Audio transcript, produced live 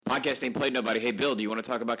podcast ain't played nobody. Hey, Bill, do you want to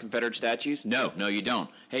talk about Confederate statues? No, you don't.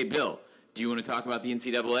 Hey, Bill, do you want to talk about the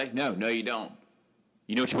NCAA? No, you don't.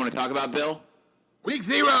 You know what you want to talk about, Bill? Week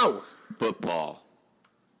 0. Football.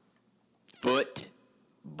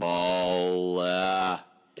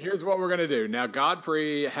 Here's what we're going to do. Now,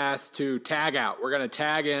 Godfrey has to tag out. We're going to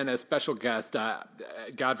tag in a special guest.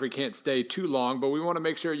 Godfrey can't stay too long, but we want to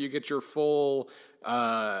make sure you get your full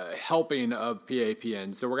helping of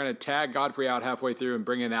PAPN. So we're going to tag Godfrey out halfway through and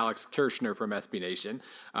bring in Alex Kirshner from SB Nation.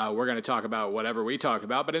 We're going to talk about whatever we talk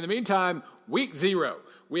about. But in the meantime, week 0.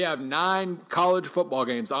 We have 9 college football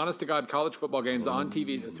games, honest-to-God college football games on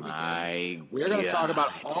TV this weekend. We're going to talk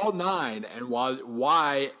about all 9 and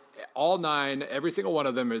why all 9, every single one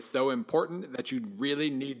of them is so important that you really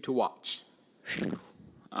need to watch.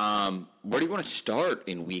 Where do you want to start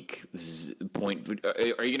in week point? Are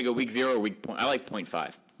you going to go week 0 or week point? I like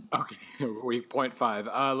 0.5. Okay, week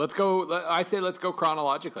 0.5. Let's go. I say let's go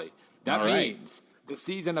chronologically. That means the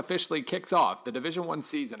season officially kicks off. The Division I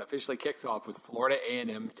season officially kicks off with Florida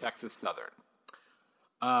A&M, Texas Southern.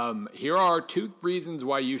 Here are 2 reasons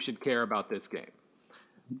why you should care about this game.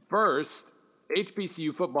 First,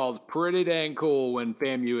 HBCU football is pretty dang cool when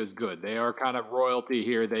FAMU is good. They are kind of royalty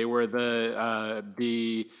here. They were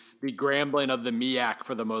the Grambling of the MEAC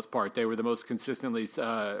for the most part. They were the most consistently,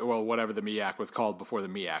 whatever the MEAC was called before the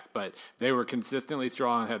MEAC, but they were consistently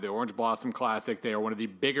strong. Had the Orange Blossom Classic. They are one of the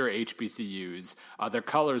bigger HBCUs. Their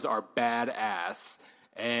colors are badass,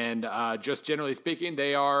 and just generally speaking,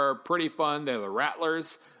 they are pretty fun. They're the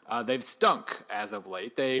Rattlers. They've stunk as of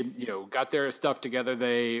late. They, got their stuff together.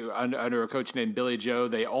 They, under a coach named Billy Joe,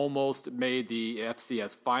 they almost made the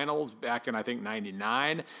FCS finals back in, I think,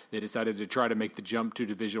 99. They decided to try to make the jump to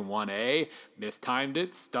Division 1A, mistimed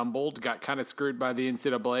it, stumbled, got kind of screwed by the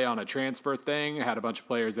NCAA on a transfer thing, had a bunch of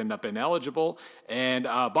players end up ineligible, and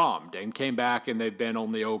bombed, and came back, and they've been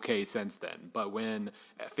only okay since then. But when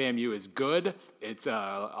FAMU is good, it's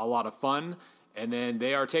a lot of fun. And then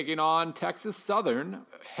they are taking on Texas Southern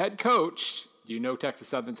head coach. Do you know Texas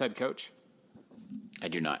Southern's head coach? I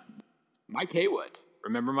do not. Mike Haywood.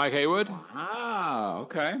 Remember Mike Haywood? Ah,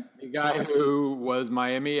 okay. The guy who was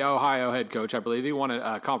Miami, Ohio head coach. I believe he won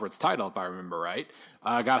a conference title, if I remember right.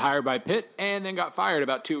 Got hired by Pitt and then got fired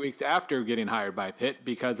about 2 weeks after getting hired by Pitt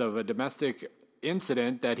because of a domestic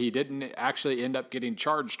incident that he didn't actually end up getting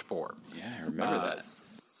charged for. Yeah, I remember that.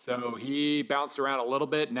 So he bounced around a little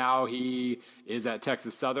bit. Now he is at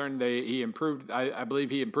Texas Southern. He improved. I believe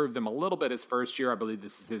he improved them a little bit his first year. I believe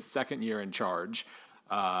this is his second year in charge.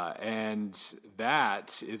 And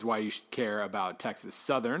that is why you should care about Texas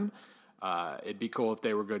Southern. It'd be cool if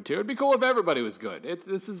they were good too. It'd be cool if everybody was good.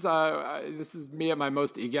 This is me at my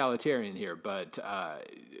most egalitarian here, but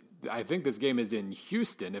I think this game is in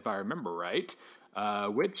Houston, if I remember right.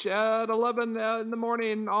 Which at 11 in the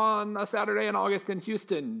morning on a Saturday in August in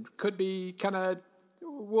Houston could be kind of.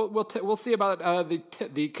 We'll see about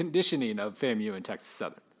the conditioning of FAMU and Texas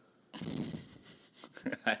Southern.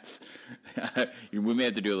 We may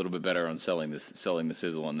have to do a little bit better on selling the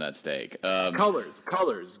sizzle on that steak. Colors,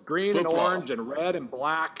 green football. And orange and red and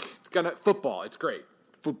black. Football. It's great.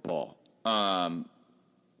 Football.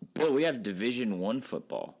 Bill, we have Division I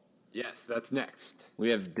football. Yes, that's next.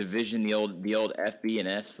 We have division, the old FB and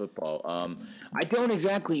S football. I don't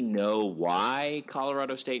exactly know why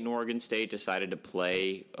Colorado State and Oregon State decided to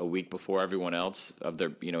play a week before everyone else of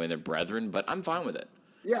their, in their brethren, but I'm fine with it.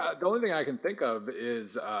 Yeah, the only thing I can think of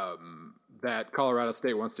is that Colorado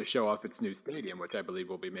State wants to show off its new stadium, which I believe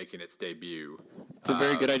will be making its debut. It's a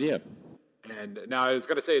very good idea. And now I was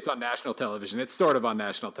going to say it's on national television. It's sort of on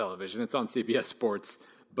national television. It's on CBS Sports,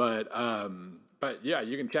 but yeah,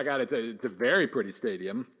 you can check out it. It's a very pretty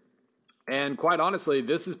stadium. And quite honestly,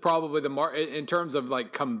 this is probably in terms of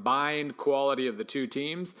like combined quality of the two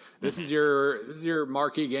teams, this is your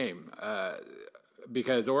marquee game.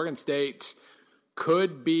 Because Oregon State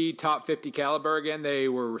could be top 50 caliber again. They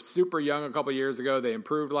were super young a couple years ago. They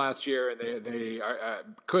improved last year, and they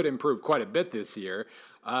could improve quite a bit this year.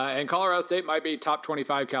 And Colorado State might be top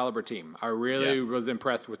 25 caliber team. I really was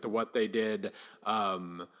impressed with what they did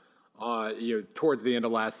towards the end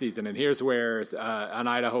of last season. And here's where an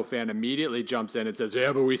Idaho fan immediately jumps in and says,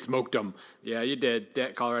 yeah, but we smoked them. Yeah, you did.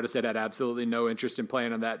 That Colorado State had absolutely no interest in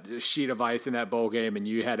playing on that sheet of ice in that bowl game, and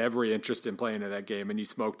you had every interest in playing in that game, and you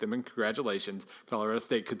smoked them, and congratulations. Colorado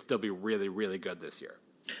State could still be really, really good this year.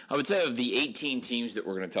 I would say of the 18 teams that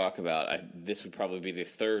we're going to talk about, this would probably be the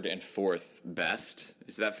third and fourth best.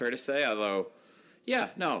 Is that fair to say? Although, yeah,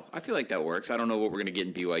 no, I feel like that works. I don't know what we're going to get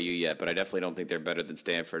in BYU yet, but I definitely don't think they're better than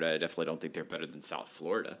Stanford. I definitely don't think they're better than South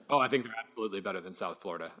Florida. Oh, I think they're absolutely better than South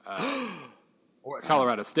Florida.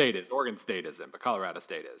 Colorado State is. Oregon State isn't, but Colorado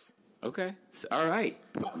State is. Okay. All right.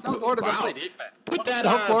 South Florida doesn't play defense. Put that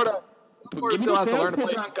South Florida. Give me the sales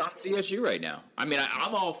pitch on CSU right now. I mean,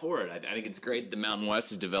 I'm all for it. I think it's great that the Mountain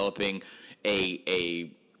West is developing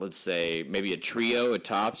a let's say, maybe a trio at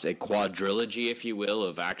tops, a quadrilogy, if you will,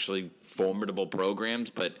 of actually formidable programs.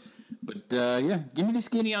 But yeah, give me the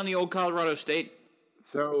skinny on the old Colorado State.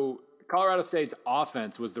 So Colorado State's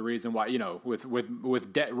offense was the reason why, with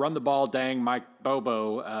run the ball, dang Mike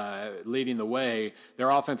Bobo leading the way, their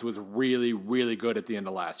offense was really, really good at the end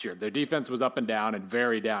of last year. Their defense was up and down and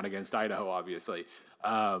very down against Idaho, obviously.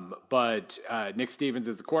 But Nick Stevens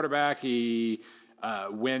is the quarterback. He,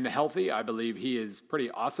 when healthy, I believe he is pretty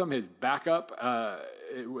awesome. His backup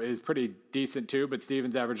is pretty decent too, but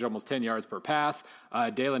Stevens averaged almost 10 yards per pass.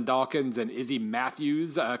 Dalen Dawkins and Izzy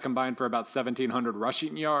Matthews combined for about 1,700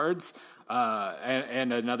 rushing yards.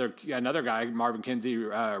 And another guy, Marvin Kinsey,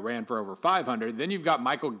 ran for over 500. Then you've got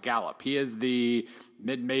Michael Gallup. He is the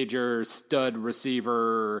mid-major stud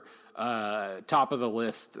receiver, top of the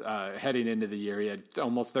list heading into the year. He had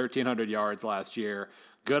almost 1,300 yards last year.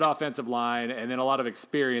 Good offensive line, and then a lot of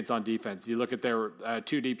experience on defense. You look at their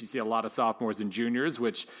two deep, you see a lot of sophomores and juniors,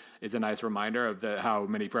 which is a nice reminder of how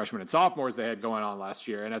many freshmen and sophomores they had going on last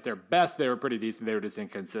year. And at their best, they were pretty decent. They were just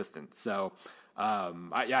inconsistent. So,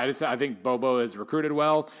 I think Bobo is recruited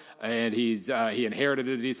well, and he inherited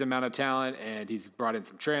a decent amount of talent, and he's brought in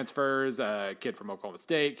some transfers. A kid from Oklahoma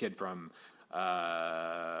State, kid from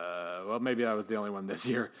maybe that was the only one this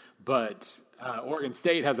year, but Oregon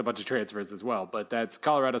State has a bunch of transfers as well. But that's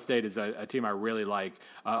Colorado State is a team I really like,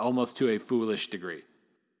 almost to a foolish degree.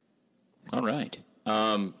 All right.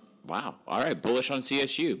 Wow. All right. Bullish on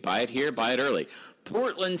CSU. Buy it here. Buy it early.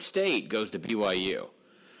 Portland State goes to BYU.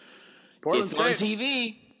 It's on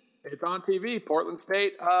TV. It's on TV. Portland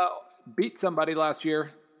State beat somebody last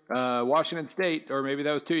year. Washington State, or maybe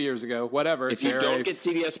that was 2 years ago, whatever. If you don't get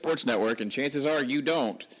CBS Sports Network, and chances are you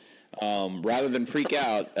don't, rather than freak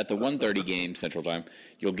out at the 1:30 game Central Time,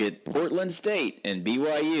 you'll get Portland State and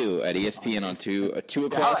BYU at ESPN on 2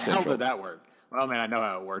 o'clock Central. How did that work? Well, I mean, I know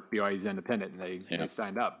how it worked. BYU's independent, and they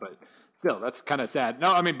signed up, but still, that's kind of sad.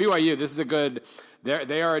 No, I mean, BYU, this is a good –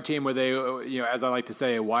 they are a team where they, as I like to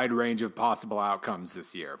say, a wide range of possible outcomes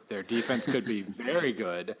this year. Their defense could be very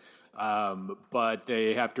good. But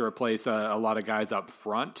they have to replace a lot of guys up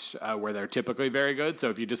front where they're typically very good. So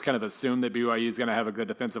if you just kind of assume that BYU is going to have a good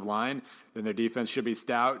defensive line, then their defense should be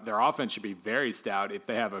stout. Their offense should be very stout if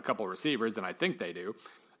they have a couple receivers, and I think they do.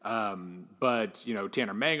 But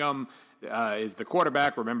Tanner Mangum is the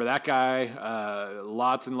quarterback. Remember that guy.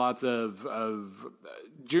 Lots and lots of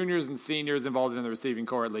juniors and seniors involved in the receiving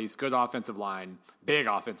corps at least. Good offensive line, big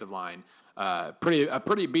offensive line. A pretty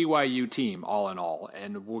BYU team all in all,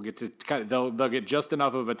 and we'll get to they'll get just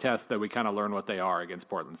enough of a test that we kind of learn what they are against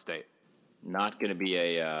Portland State. Not going to be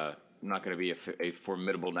a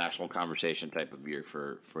formidable national conversation type of year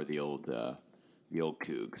for the old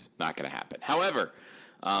Cougs. Not going to happen. However,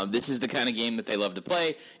 this is the kind of game that they love to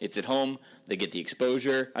play. It's at home. They get the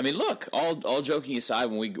exposure. I mean, look, all joking aside,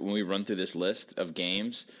 when we run through this list of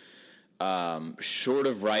games. Short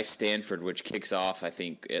of Rice-Stanford, which kicks off, I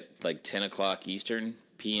think, at like 10 o'clock Eastern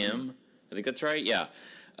p.m. I think that's right. Yeah.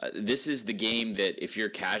 This is the game that if you're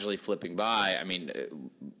casually flipping by, I mean,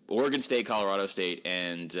 Oregon State, Colorado State,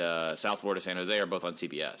 and South Florida, San Jose are both on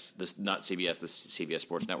CBS. Not CBS, the CBS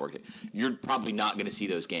Sports Network. You're probably not going to see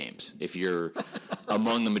those games if you're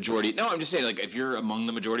among the majority. No, I'm just saying, like, if you're among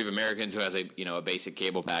the majority of Americans who has a basic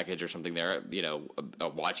cable package or something there, a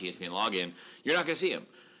Watch ESPN login, you're not going to see them.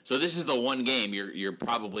 So this is the one game you're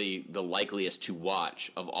probably the likeliest to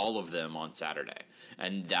watch of all of them on Saturday.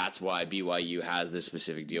 And that's why BYU has this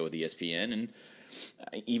specific deal with ESPN. And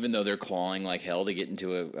even though they're clawing like hell to get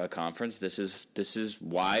into a conference, this is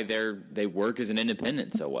why they work as an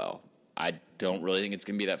independent so well. I don't really think it's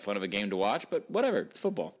going to be that fun of a game to watch, but whatever. It's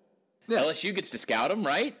football. Yeah. LSU gets to scout them,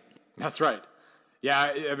 right? That's right.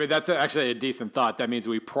 Yeah, I mean, that's actually a decent thought. That means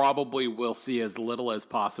we probably will see as little as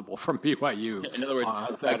possible from BYU. In other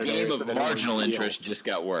words, a game of marginal interest just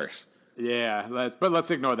got worse. Yeah,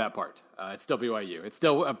 let's ignore that part. It's still BYU. It's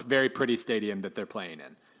still a very pretty stadium that they're playing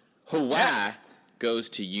in. Hawaii goes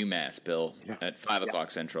to UMass, Bill, at 5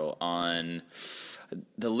 o'clock Central. On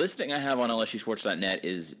the listing I have on LSUsports.net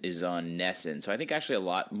is on Nesson. So I think actually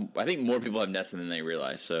I think more people have Nesson than they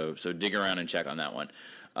realize. So dig around and check on that one.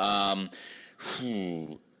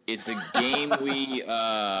 It's a game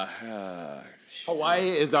Hawaii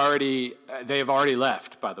is already they have already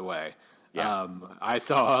left, by the way. Yeah. I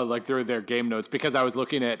saw through their game notes because I was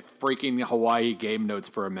looking at freaking Hawaii game notes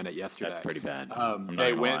for a minute yesterday. That's pretty bad.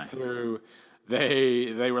 They went through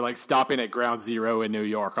they were like stopping at Ground Zero in New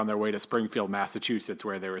York on their way to Springfield, Massachusetts,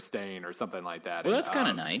 where they were staying or something like that. Well, that's kind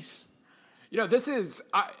of nice. This is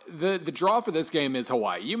the draw for this game is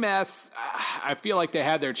Hawaii. UMass, I feel like they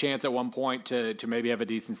had their chance at one point to maybe have a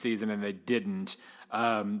decent season, and they didn't.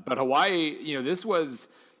 But Hawaii, this was,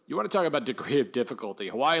 you want to talk about degree of difficulty.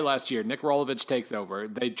 Hawaii last year, Nick Rolovich takes over.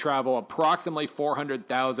 They travel approximately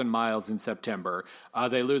 400,000 miles in September.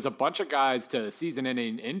 They lose a bunch of guys to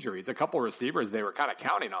season-ending injuries. A couple receivers they were kind of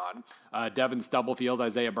counting on. Devin Stubblefield,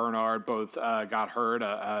 Isaiah Bernard, both got hurt.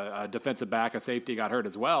 A defensive back, a safety got hurt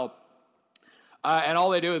as well. And all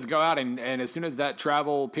they do is go out, and as soon as that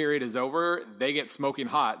travel period is over, they get smoking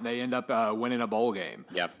hot, and they end up winning a bowl game.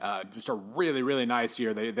 Yep. Just a really, really nice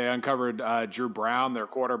year. They uncovered Drew Brown, their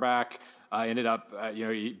quarterback. Ended up,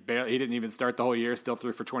 he didn't even start the whole year, still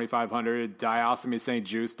threw for 2,500. Diosemy St.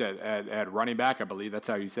 Just at running back, I believe that's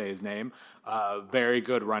how you say his name. Very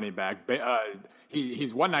good running back.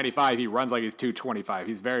 He's 195. He runs like he's 225.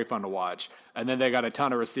 He's very fun to watch. And then they got a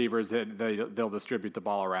ton of receivers that they'll distribute the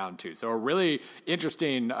ball around to. So a really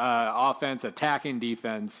interesting offense, attacking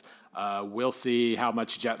defense. We'll see how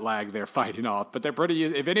much jet lag they're fighting off. But they're pretty.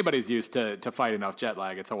 If anybody's used to fighting off jet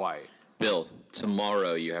lag, it's Hawaii. Bill,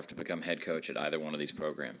 tomorrow you have to become head coach at either one of these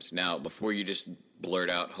programs. Now, before you just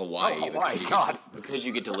blurt out Hawaii, because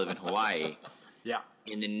you get to live in Hawaii. Yeah.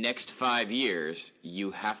 In the next 5 years,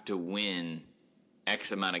 you have to win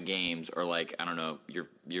X amount of games, or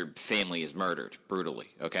your family is murdered brutally.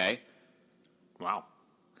 Okay. Wow.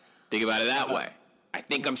 Think about it that way. I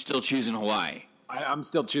think I'm still choosing Hawaii. I'm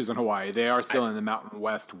still choosing Hawaii. They are still in the Mountain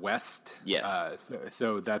West. Yes.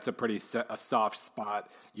 So that's a pretty a soft spot.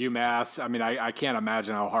 UMass, I mean, I can't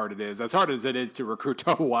imagine how hard it is. As hard as it is to recruit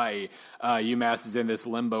to Hawaii, UMass is in this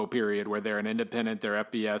limbo period where they're an independent, they're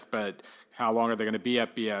FBS, but how long are they going to be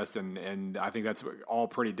FBS? And I think that's all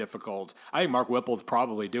pretty difficult. I think Mark Whipple's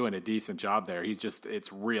probably doing a decent job there.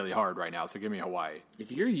 It's really hard right now, so give me Hawaii.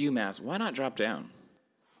 If you're UMass, why not drop down?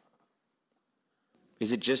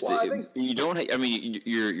 Is it just you don't? I mean,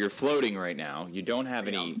 you're floating right now. You don't have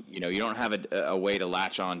any. You don't have a way to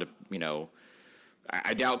latch on to.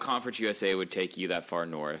 I doubt Conference USA would take you that far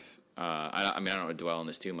north. I don't want to dwell on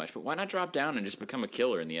this too much, but why not drop down and just become a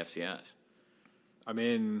killer in the FCS? I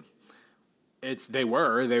mean, they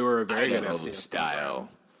were a very good FCS style.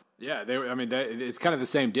 Yeah, it's kind of the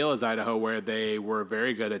same deal as Idaho, where they were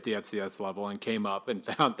very good at the FCS level and came up and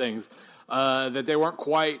found things that they weren't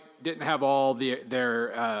didn't have all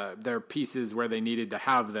their pieces where they needed to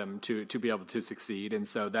have them to be able to succeed, and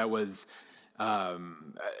so that was.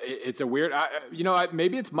 It's a weird,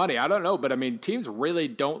 maybe it's money. I don't know, but I mean, teams really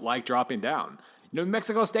don't like dropping down. New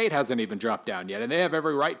Mexico State hasn't even dropped down yet, and they have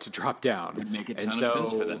every right to drop down. It'd make a ton of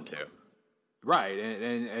sense for them too. Right,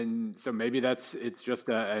 and so maybe it's just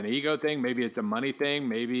an ego thing. Maybe it's a money thing.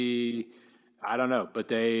 Maybe I don't know,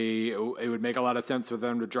 but it would make a lot of sense for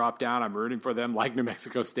them to drop down. I'm rooting for them, like New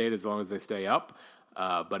Mexico State, as long as they stay up.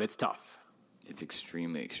 But it's tough. It's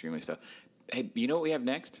extremely, extremely tough. Hey, you know what we have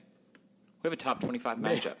next? We have a top 25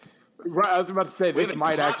 matchup. Right, I was about to say, this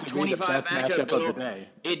might actually be the best matchup of the day.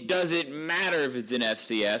 It doesn't matter if it's in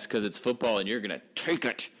FCS because it's football and you're going to take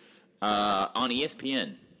it. On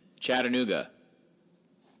ESPN, Chattanooga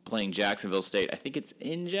playing Jacksonville State. I think it's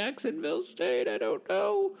in Jacksonville State. I don't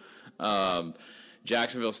know.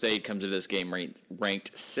 Jacksonville State comes into this game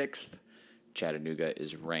ranked 6th. Chattanooga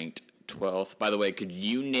is ranked 12th. By the way, could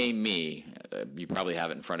you name me, you probably have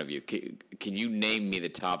it in front of you, can you name me the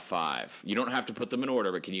top 5? You don't have to put them in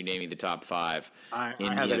order, but can you name me the top 5 in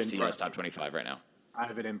the FCS top 25 right now? I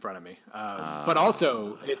have it in front of me. But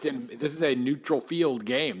also, this is a neutral field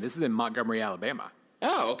game. This is in Montgomery, Alabama.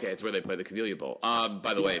 Oh, okay. It's where they play the Camellia Bowl.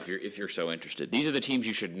 By the way, if you're so interested, these are the teams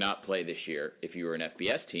you should not play this year if you were an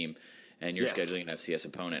FBS team and you're scheduling an FCS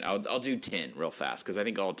opponent. I'll do 10 real fast because I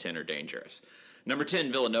think all 10 are dangerous. Number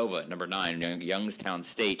 10, Villanova. Number 9, Youngstown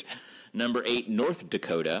State. Number 8, North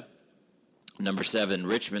Dakota. Number 7,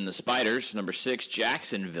 Richmond the Spiders. Number 6,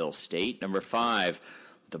 Jacksonville State. Number 5,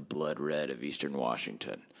 the Blood Red of Eastern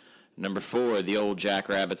Washington. Number 4, the old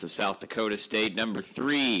Jackrabbits of South Dakota State. Number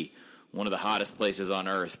 3, one of the hottest places on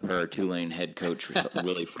earth per Tulane head coach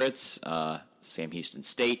Willie Fritz, Sam Houston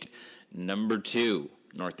State. Number 2,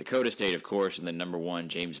 North Dakota State, of course, and then number 1,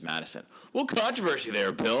 James Madison. Well, controversy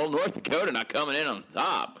there, Bill. North Dakota not coming in on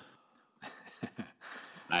top.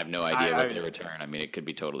 I have no idea what they return. I mean, it could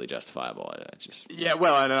be totally justifiable. Yeah,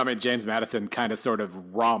 well, I mean, James Madison kind of sort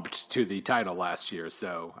of romped to the title last year,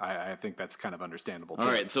 so I think that's kind of understandable. All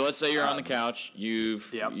right, so let's say you're on the couch.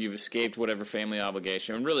 You've escaped whatever family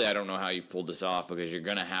obligation. And really, I don't know how you've pulled this off because you're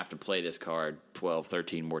going to have to play this card 12,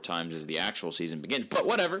 13 more times as the actual season begins. But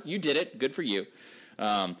whatever, you did it. Good for you.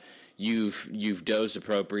 You've dosed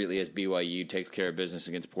appropriately as BYU takes care of business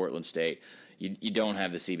against Portland State. You don't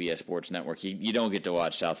have the CBS Sports Network. You don't get to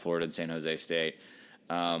watch South Florida and San Jose State.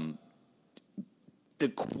 The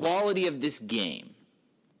quality of this game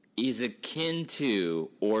is akin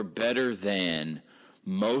to or better than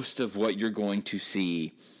most of what you're going to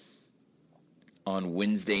see on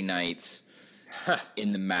Wednesday nights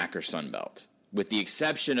in the MAC or Sun Belt, with the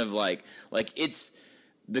exception of like it's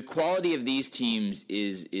the quality of these teams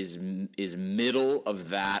is middle of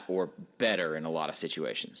that or better in a lot of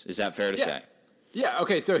situations. Is that fair to say? Yeah,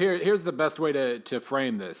 okay, so here's the best way to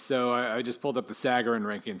frame this. So I just pulled up the Sagarin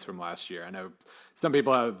rankings from last year. I know some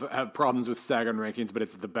people have problems with Sagarin rankings, but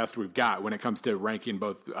it's the best we've got when it comes to ranking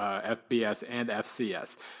both FBS and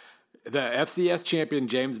FCS. The FCS champion,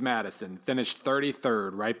 James Madison, finished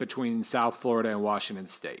 33rd, right between South Florida and Washington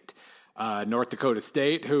State. North Dakota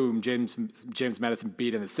State, whom James Madison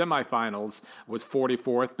beat in the semifinals, was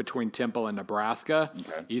 44th between Temple and Nebraska.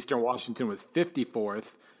 Okay. Eastern Washington was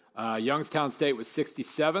 54th. Youngstown State was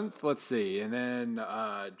 67th. Let's see. And then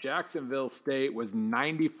Jacksonville State was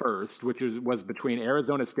 91st, which was between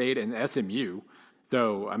Arizona State and SMU.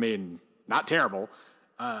 So, I mean, not terrible.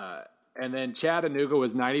 And then Chattanooga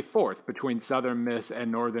was 94th between Southern Miss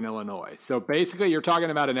and Northern Illinois. So basically, you're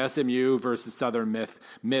talking about an SMU versus Southern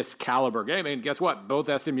Miss caliber game. And guess what?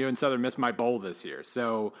 Both SMU and Southern Miss might bowl this year.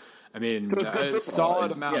 So, I mean, a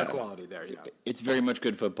solid amount of quality there. Yeah. It's very much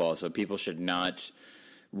good football, so people should not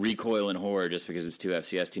recoil in horror just because it's two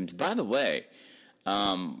FCS teams. By the way,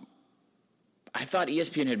 I thought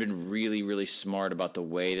ESPN had been really, really smart about the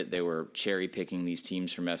way that they were cherry-picking these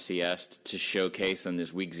teams from FCS to showcase on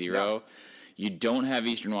this week 0. Yeah. You don't have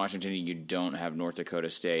Eastern Washington, and you don't have North Dakota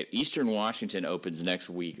State. Eastern Washington opens next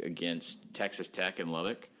week against Texas Tech in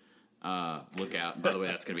Lubbock. Look out. By the way,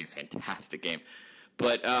 that's going to be a fantastic game.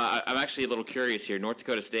 But I'm actually a little curious here. North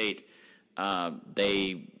Dakota State,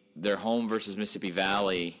 they're home versus Mississippi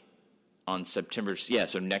Valley on September. Yeah,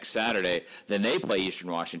 so next Saturday. Then they play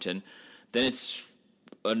Eastern Washington. Then it's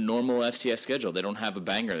a normal FCS schedule. They don't have a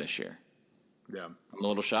banger this year. Yeah, I'm a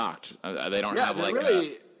little shocked. They don't have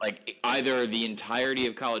like either the entirety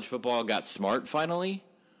of college football got smart finally,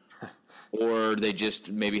 or they just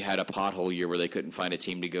maybe had a pothole year where they couldn't find a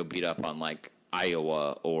team to go beat up on like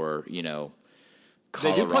Iowa or Colorado.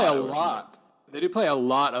 They do play a lot. They do play a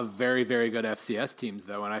lot of very, very good FCS teams,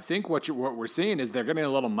 though, and I think what we're seeing is they're getting a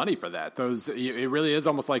little money for that. It really is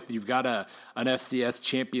almost like you've got an FCS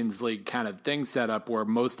Champions League kind of thing set up where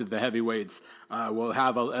most of the heavyweights will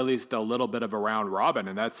have at least a little bit of a round robin,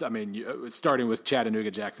 and that's, I mean, starting with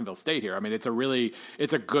Chattanooga, Jacksonville State here. I mean, it's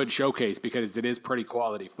a good showcase because it is pretty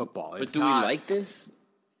quality football. But do we like this?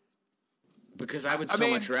 Because I would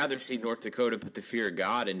much rather see North Dakota put the fear of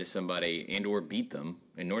God into somebody and or beat them.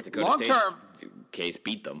 In North Dakota State's case,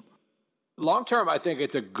 beat them. Long term, I think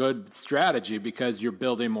it's a good strategy because you're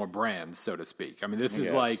building more brands, so to speak. I mean, this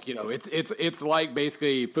is like, it's like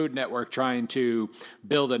basically Food Network trying to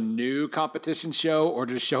build a new competition show or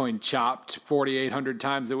just showing Chopped 4,800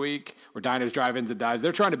 times a week or Diners, Drive-Ins, and Dives.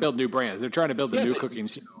 They're trying to build new brands. They're trying to build a new cooking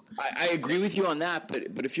show. I agree with you on that,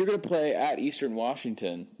 but if you're going to play at Eastern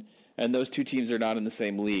Washington, and those two teams are not in the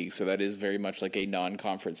same league, so that is very much like a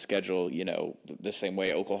non-conference schedule, the same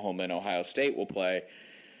way Oklahoma and Ohio State will play.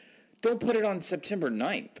 Don't put it on September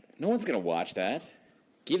 9th. No one's going to watch that.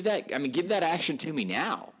 Give that action to me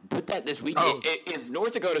now. Put that this week. Oh. If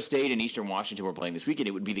North Dakota State and Eastern Washington were playing this weekend,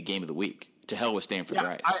 it would be the game of the week. To hell with Stanford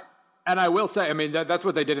Rice. And I will say, I mean, that's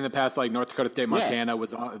what they did in the past. Like North Dakota State, Montana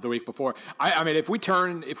was the week before. I mean, if we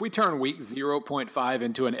turn week 0.5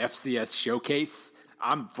 into an FCS showcase,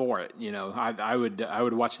 I'm for it. I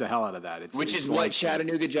would watch the hell out of that. Which is what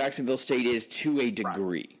Chattanooga, Jacksonville State is to a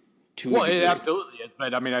degree. Right. It absolutely is.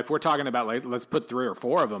 But I mean, if we're talking about let's put 3 or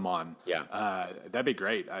 4 of them on, that'd be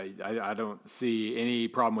great. I don't see any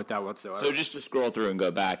problem with that whatsoever. So just to scroll through and go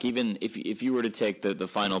back, even if you were to take the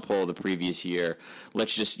final poll of the previous year,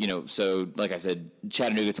 let's just so like I said,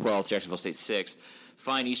 Chattanooga 12th, Jacksonville State 6th.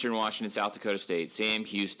 Find Eastern Washington, South Dakota State, Sam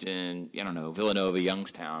Houston, Villanova,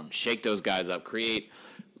 Youngstown. Shake those guys up. Create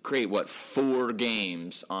 4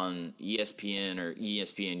 games on ESPN or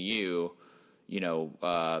ESPNU.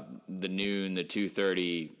 The noon, the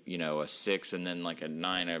 2:30, a 6, and then like a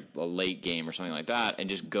 9, a late game or something like that, and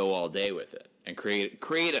just go all day with it and create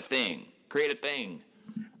a thing. Create a thing.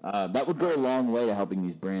 That would go a long way to helping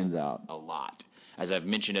these brands out. A lot. As I've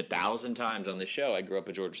mentioned 1,000 times on the show, I grew up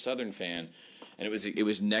a Georgia Southern fan, and it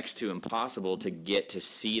was next to impossible to get to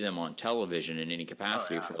see them on television in any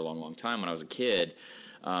capacity for a long, long time when I was a kid.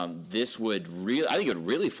 This would I think it would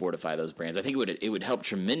really fortify those brands. I think it would help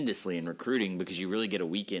tremendously in recruiting because you really get a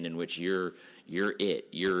weekend in which you're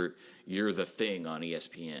the thing on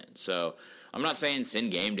ESPN. So I'm not saying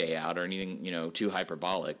send Game Day out or anything, too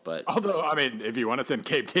hyperbolic, but although if you want to send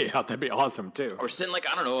Game Day out, that'd be awesome too. Or send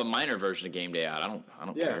a minor version of Game Day out. I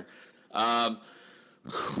don't care.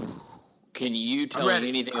 Can you tell me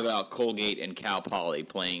anything about Colgate and Cal Poly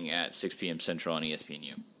playing at 6 p.m. Central on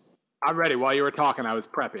ESPNU? I'm ready. While you were talking, I was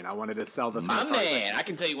prepping. I wanted to sell this. My man, I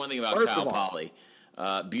can tell you one thing about Cal Poly.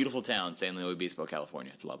 Beautiful town, San Luis Obispo,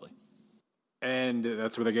 California. It's lovely. And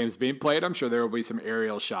that's where the game's being played. I'm sure there will be some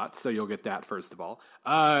aerial shots, so you'll get that first of all.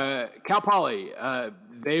 Cal Poly,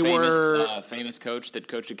 famous coach that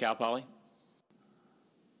coached at Cal Poly?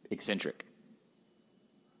 Eccentric.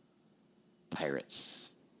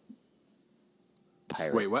 Pirates.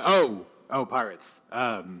 Wait, what? Oh, Pirates.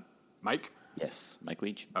 Mike? Yes, Mike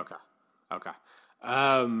Leach. Okay.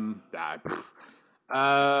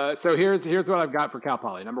 So here's what I've got for Cal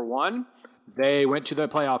Poly. Number one, they went to the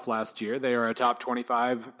playoff last year. They are a top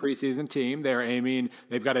 25 preseason team.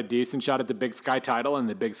 They've got a decent shot at the Big Sky title, and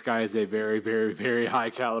the Big Sky is a very, very, very high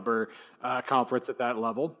caliber conference at that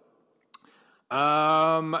level.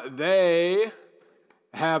 They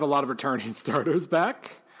have a lot of returning starters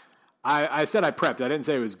back. I said I prepped. I didn't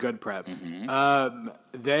say it was good prep. Mm-hmm.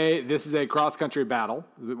 This is a cross-country battle,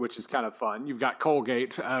 which is kind of fun. You've got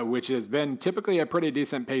Colgate, which has been typically a pretty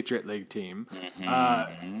decent Patriot League team.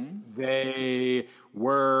 Mm-hmm. They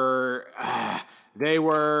were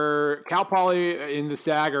Cal Poly in the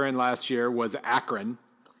Sagarin last year was Akron,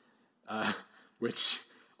 which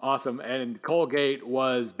awesome, and Colgate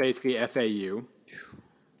was basically FAU.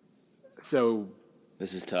 So.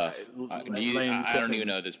 This is tough. I don't even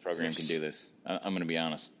know if this program can do this. I'm going to be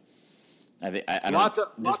honest.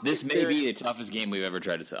 This may be the toughest game we've ever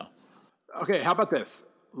tried to sell. Okay, how about this?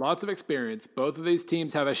 Lots of experience. Both of these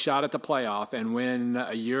teams have a shot at the playoff, and when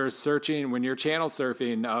you're channel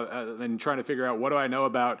surfing and trying to figure out what do I know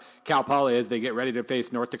about Cal Poly as they get ready to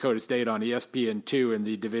face North Dakota State on ESPN2 in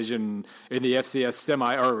the FCS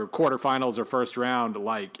semi or quarterfinals or first round,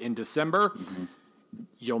 like in December. Mm-hmm.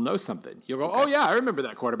 You'll know something. You'll go, okay. Oh, yeah, I remember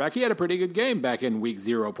that quarterback. He had a pretty good game back in week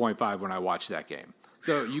 0.5 when I watched that game.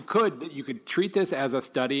 So you could treat this as a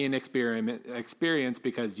study and experience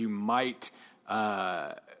because you might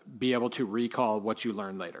be able to recall what you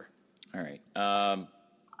learned later. All right.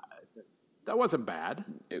 That wasn't bad.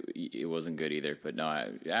 It wasn't good either, but no,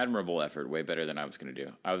 admirable effort. Way better than I was going to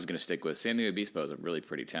do. I was going to stick with San Luis Obispo is a really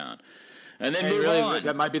pretty town. And then move on.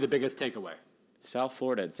 That might be the biggest takeaway. South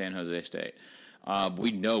Florida at San Jose State.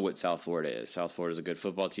 We know what South Florida is. South Florida is a good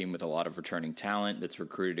football team with a lot of returning talent that's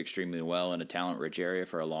recruited extremely well in a talent-rich area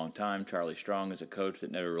for a long time. Charlie Strong is a coach that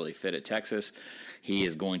never really fit at Texas. He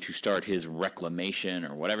is going to start his reclamation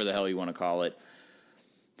or whatever the hell you want to call it.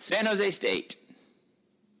 San Jose State.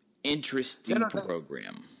 Interesting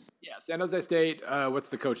program. Yeah, San Jose State, what's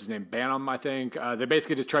the coach's name? Banham, I think. They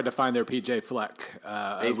basically just tried to find their PJ Fleck,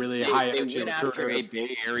 a really high-energy recruiter. They went after a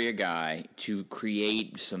Bay Area guy to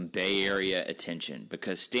create some Bay Area attention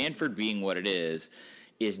because Stanford, being what it is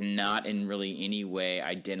not in really any way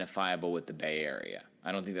identifiable with the Bay Area.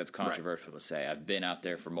 I don't think that's controversial to say. I've been out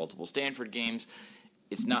there for multiple Stanford games.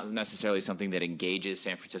 It's not necessarily something that engages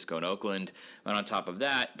San Francisco and Oakland. And on top of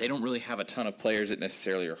that, they don't really have a ton of players that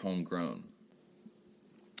necessarily are homegrown.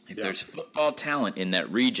 If there's football talent in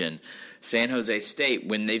that region, San Jose State,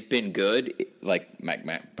 when they've been good, like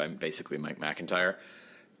basically Mike McIntyre,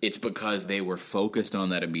 it's because they were focused on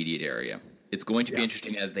that immediate area. It's going to be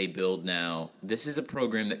interesting as they build now. This is a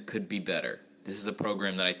program that could be better. This is a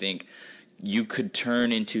program that I think you could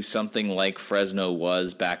turn into something like Fresno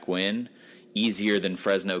was back when, easier than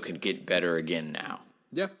Fresno could get better again now.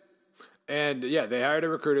 Yeah. And, they hired a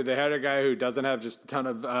recruiter. They hired a guy who doesn't have just a ton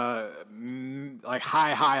of,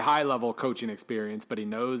 high-level coaching experience, but he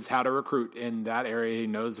knows how to recruit in that area. He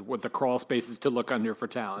knows what the crawl spaces to look under for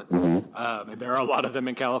talent. And there are a lot of them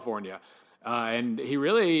in California. And he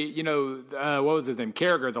really, what was his name?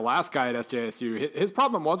 Carragher, the last guy at SJSU, his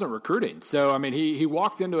problem wasn't recruiting. So, I mean, he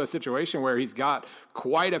walks into a situation where he's got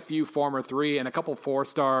quite a few former 3 and a couple former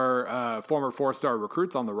 4-star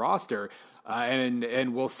recruits on the roster.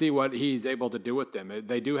 and we'll see what he's able to do with them.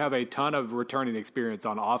 They do have a ton of returning experience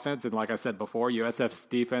on offense, and like I said before, USF's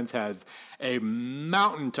defense has a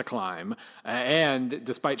mountain to climb. And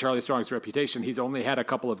despite Charlie Strong's reputation, he's only had a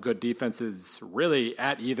couple of good defenses really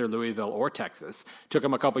at either Louisville or Texas. Took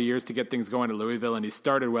him a couple years to get things going at Louisville, and he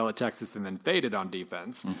started well at Texas and then faded on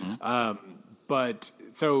defense. But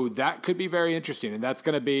so that could be very interesting. And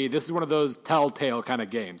this is one of those telltale kind of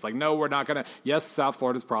games. Like, no, we're not going to, yes, South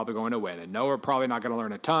Florida's probably going to win. And no, we're probably not going to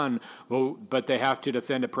learn a ton. But they have to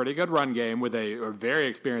defend a pretty good run game with a very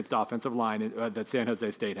experienced offensive line that San Jose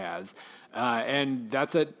State has. And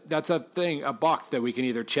that's a box that we can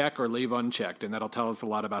either check or leave unchecked. And that'll tell us a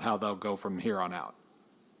lot about how they'll go from here on out.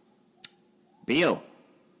 Beal.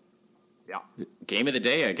 Yeah. Game of the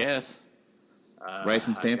day, I guess. Rice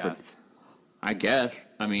and Stanford. I guess.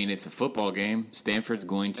 I mean, it's a football game. Stanford's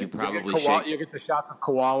going to probably shake. You get the shots of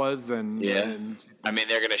koalas and I mean,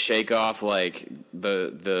 they're going to shake off like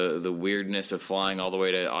the weirdness of flying all the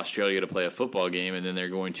way to Australia to play a football game, and then they're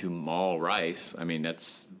going to maul Rice. I mean,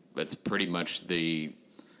 that's pretty much I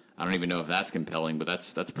don't even know if that's compelling, but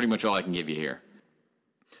that's pretty much all I can give you here.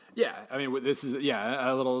 Yeah, I mean, this is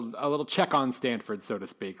a little check on Stanford, so to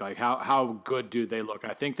speak. Like how good do they look?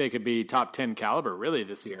 I think they could be top 10 caliber really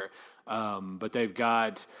this year. But they've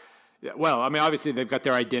got, well, I mean, obviously they've got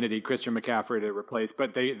their identity, Christian McCaffrey to replace,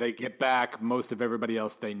 but they get back most of everybody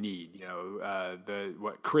else they need. You know,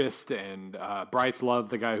 Christ and Bryce Love,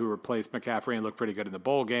 the guy who replaced McCaffrey and looked pretty good in the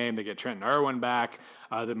bowl game. They get Trenton Irwin back.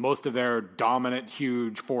 Most of their dominant,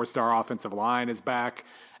 huge 4-star offensive line is back.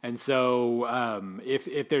 And so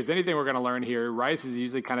if there's anything we're going to learn here, Rice is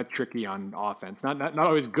usually kind of tricky on offense. Not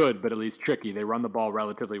always good, but at least tricky. They run the ball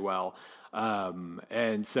relatively well.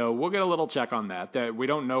 And so we'll get a little check on that we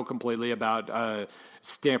don't know completely about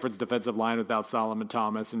Stanford's defensive line without Solomon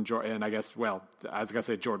Thomas and I guess, well, I was going to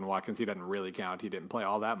say Jordan Watkins. He doesn't really count. He didn't play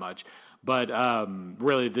all that much. But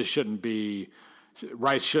really,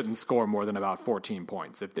 Rice shouldn't score more than about 14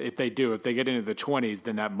 points. If they get into the 20s,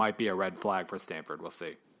 then that might be a red flag for Stanford. We'll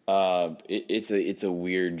see. It's a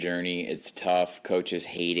weird journey. It's tough. Coaches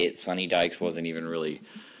hate it. Sonny Dykes wasn't even really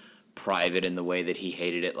private in the way that he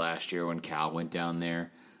hated it last year when Cal went down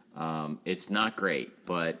there. It's not great,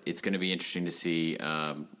 but it's going to be interesting to see.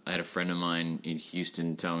 I had a friend of mine in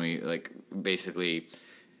Houston tell me, like, basically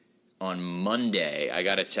on Monday, I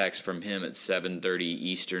got a text from him at 7:30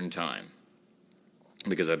 Eastern time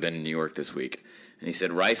because I've been in New York this week. And he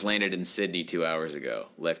said, Rice landed in Sydney 2 hours ago,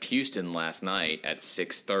 left Houston last night at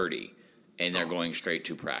 6:30, and they're going straight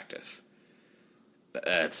to practice.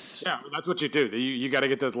 That's what you do. You got to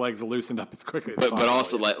get those legs loosened up as quickly as possible. But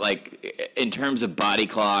also, like in terms of body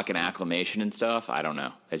clock and acclimation and stuff, I don't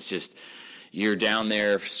know. It's just you're down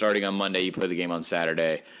there starting on Monday. You play the game on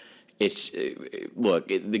Saturday.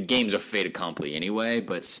 The game's a fait accompli anyway,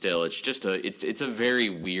 but still, it's a very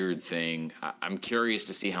weird thing. I'm curious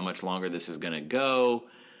to see how much longer this is going to go.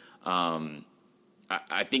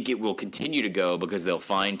 I think it will continue to go because they'll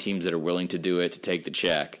find teams that are willing to do it to take the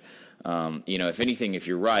check. If anything, if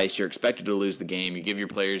you're Rice, you're expected to lose the game. You give your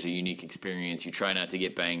players a unique experience. You try not to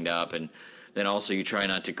get banged up, and then also you try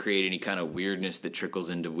not to create any kind of weirdness that trickles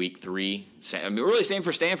into week 3. I mean, really same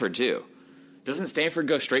for Stanford too. Doesn't Stanford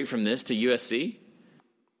go straight from this to USC?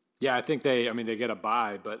 Yeah, I think they get a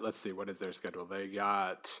bye, but let's see, what is their schedule? They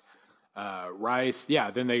got Rice.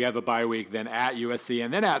 Yeah, then they have a bye week, then at USC,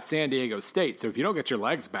 and then at San Diego State. So if you don't get your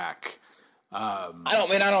legs back, I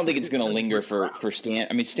don't think it's going to linger for Stan.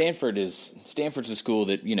 I mean, Stanford's a school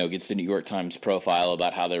that gets the New York Times profile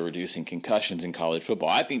about how they're reducing concussions in college football.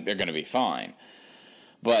 I think they're going to be fine,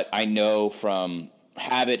 but I know from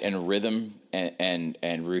habit and rhythm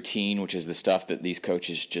and routine, which is the stuff that these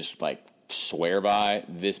coaches just like swear by,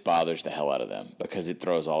 this bothers the hell out of them because it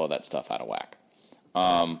throws all of that stuff out of whack.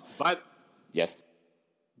 But yes.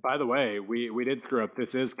 By the way, we did screw up.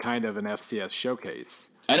 This is kind of an FCS showcase.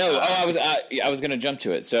 I know. I was going to jump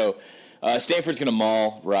to it. So Stanford's going to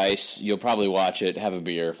maul Rice. You'll probably watch it, have a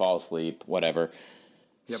beer, fall asleep, whatever.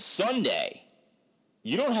 Yep. Sunday,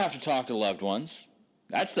 you don't have to talk to loved ones.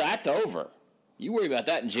 That's over. You worry about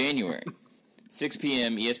that in January. 6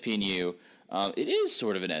 p.m. ESPNU. It is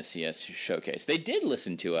sort of an FCS showcase. They did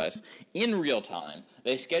listen to us in real time.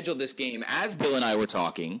 They scheduled this game as Bill and I were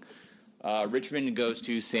talking. Richmond goes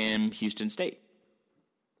to Sam Houston State.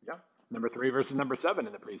 Yeah, number 3 versus number 7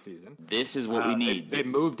 in the preseason. This is what we need. They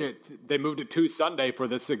moved it. They moved it to Sunday for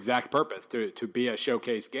this exact purpose, to be a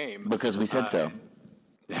showcase game. Because we said so.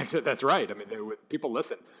 Actually, that's right. I mean, people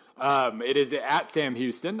listen. It is at Sam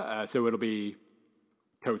Houston, so it'll be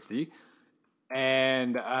toasty.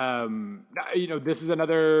 And, this is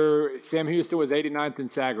another. Sam Houston was 89th in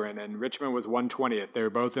Sagarin, and Richmond was 120th. They're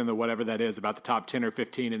both in the whatever that is, about the top 10 or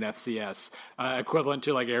 15 in FCS, equivalent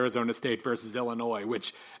to like Arizona State versus Illinois,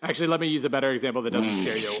 which actually, let me use a better example that doesn't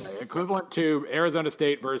scare you away. Equivalent to Arizona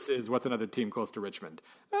State versus what's another team close to Richmond?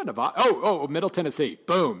 Nevada. Middle Tennessee.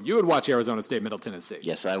 Boom. You would watch Arizona State, Middle Tennessee.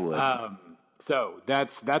 Yes, I would. So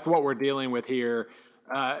that's what we're dealing with here.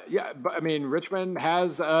 But I mean, Richmond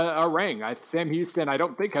has a ring. Sam Houston, I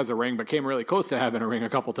don't think has a ring, but came really close to having a ring a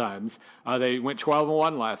couple times. They went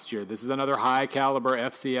 12-1 last year. This is another high caliber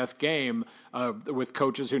FCS game with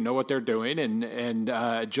coaches who know what they're doing and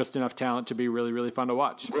just enough talent to be really, really fun to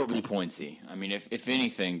watch. Will be pointsy. I mean, if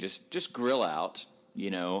anything, just grill out.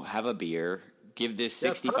 Have a beer. Give this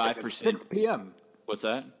 65%. 6 p.m. What's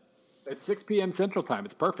that? It's 6 p.m. Central Time.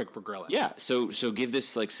 It's perfect for grilling. Yeah, so give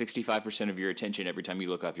this like 65% of your attention every time you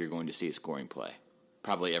look up. You're going to see a scoring play,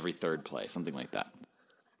 probably every third play, something like that.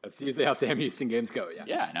 That's usually how Sam Houston games go. Yeah.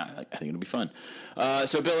 Yeah, no, I think it'll be fun.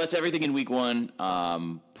 So, Bill, that's everything in Week 1.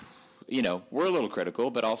 We're a little critical,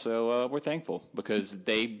 but also we're thankful because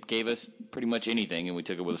they gave us pretty much anything, and we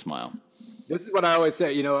took it with a smile. This is what I always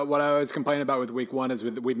say. What I always complain about with Week 1 is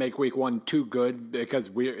we make Week 1 too good because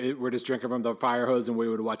we're just drinking from the fire hose and we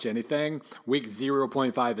would watch anything. Week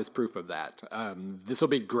 0.5 is proof of that. This will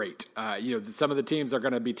be great. Some of the teams are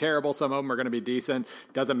going to be terrible. Some of them are going to be decent.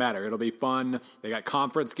 Doesn't matter. It'll be fun. They got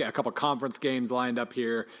a couple conference games lined up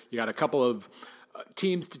here. You got a couple of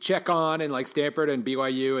teams to check on in like Stanford and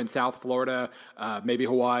BYU and South Florida, maybe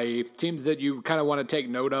Hawaii, teams that you kind of want to take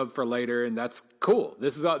note of for later, and that's cool.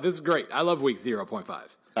 This is great. I love Week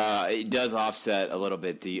 0.5. It does offset a little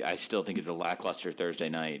bit. I still think it's a lackluster Thursday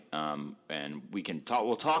night, and we can talk.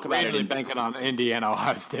 We'll talk about it. Banking on Indiana,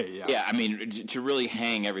 Ohio State. Yeah. Yeah, I mean, to really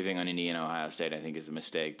hang everything on Indiana, Ohio State, I think is a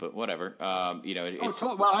mistake. But whatever.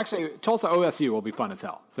 Actually, Tulsa OSU will be fun as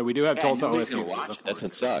hell. So we do have Tulsa OSU. That's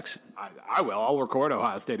what sucks. I will. I'll record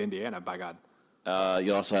Ohio State, Indiana. By God.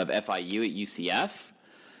 You also have FIU at UCF.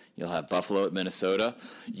 You'll have Buffalo at Minnesota.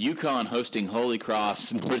 UConn hosting Holy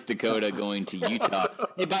Cross, North Dakota going to Utah.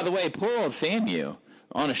 Hey, by the way, poor old FAMU.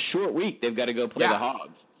 On a short week, they've got to go play the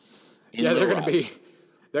Hogs. Yeah, they're going to be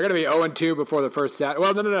 0-2 before the first Saturday.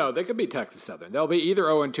 Well, no. They could be Texas Southern. They'll be either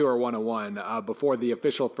 0-2 or 1-1 before the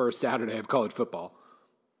official first Saturday of college football.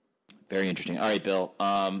 Very interesting. All right, Bill.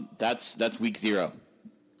 That's Week 0.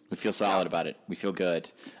 We feel solid about it. We feel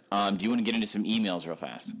good. Do you want to get into some emails real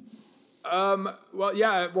fast? Well,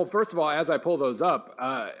 yeah. Well, first of all, as I pull those up,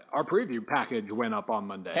 our preview package went up on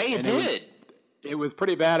Monday. Hey, it did. It was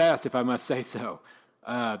pretty badass, if I must say so.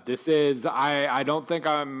 This is, I don't think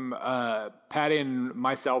I'm patting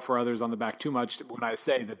myself or others on the back too much when I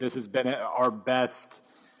say that this has been our best.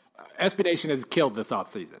 SB Nation has killed this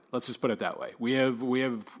offseason. Let's just put it that way. We have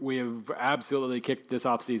absolutely kicked this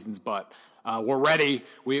offseason's butt. We're ready.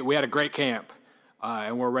 We had a great camp,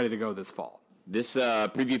 and we're ready to go this fall. This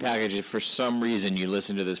preview package, if for some reason you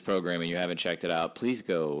listen to this program and you haven't checked it out, please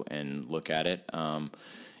go and look at it. I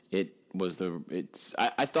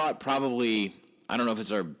thought probably, I don't know if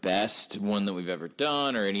it's our best one that we've ever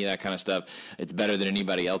done or any of that kind of stuff. It's better than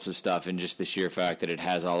anybody else's stuff, and just the sheer fact that it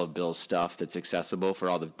has all of Bill's stuff that's accessible for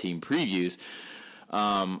all the team previews.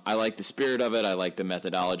 I like the spirit of it. I like the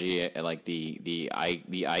methodology. I like the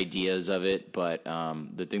ideas of it. But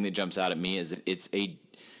the thing that jumps out at me is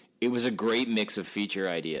it was a great mix of feature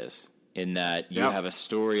ideas in that you have a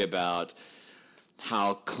story about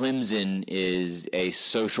how Clemson is a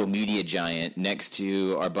social media giant next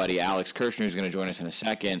to our buddy Alex Kirshner, who's going to join us in a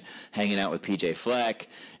second, hanging out with PJ Fleck,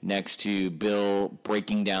 next to Bill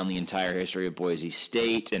breaking down the entire history of Boise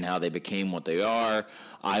State and how they became what they are.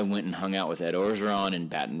 I went and hung out with Ed Orgeron in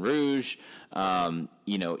Baton Rouge.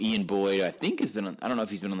 Ian Boyd, I think, has been on, I don't know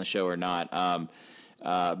if he's been on the show or not,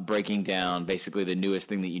 breaking down basically the newest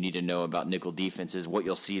thing that you need to know about nickel defenses, what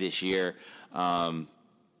you'll see this year.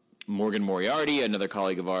 Morgan Moriarty, another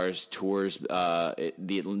colleague of ours, tours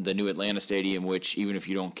the new Atlanta Stadium, which, even if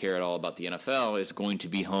you don't care at all about the NFL, is going to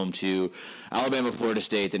be home to Alabama, Florida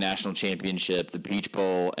State, the national championship, the Peach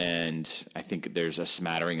Bowl, and I think there's a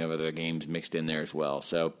smattering of other games mixed in there as well.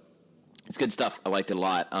 So it's good stuff. I liked it a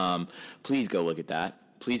lot. Please go look at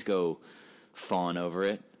that. Please go fawn over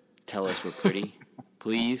it. Tell us we're pretty.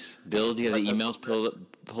 Please. Bill, do you have the emails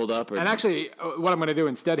pulled up? And actually, what I'm going to do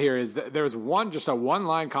instead here is there's just a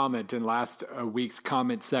one-line comment in last week's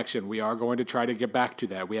comment section. We are going to try to get back to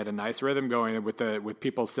that. We had a nice rhythm going with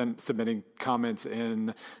people submitting comments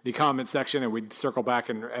in the comment section, and we'd circle back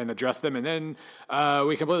and address them, and then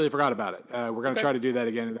we completely forgot about it. We're going to try to do that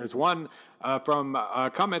again. And there's one from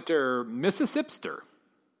commenter Mississipster.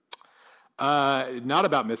 Not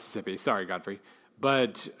about Mississippi. Sorry, Godfrey.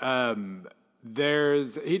 But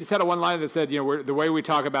he just had a one line that said, the way we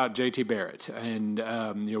talk about JT Barrett, and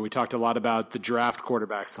we talked a lot about the draft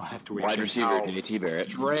quarterbacks last week. Wide receiver JT Barrett.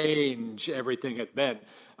 Strange everything has been.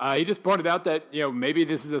 He just pointed out that maybe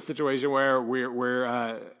this is a situation where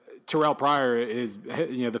we're Terrell Pryor is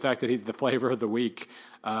the fact that he's the flavor of the week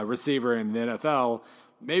receiver in the NFL.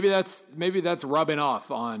 Maybe that's rubbing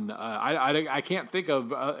off on. I can't think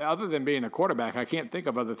of other than being a quarterback. I can't think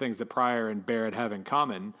of other things that Pryor and Barrett have in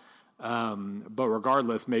common. But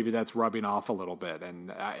regardless, maybe that's rubbing off a little bit.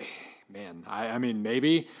 And I mean,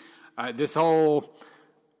 maybe this whole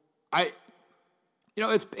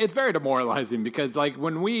it's very demoralizing because like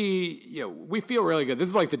when we feel really good. This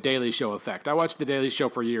is like the Daily Show effect. I watched the Daily Show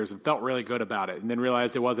for years and felt really good about it, and then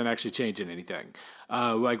realized it wasn't actually changing anything.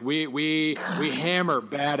 Like we hammer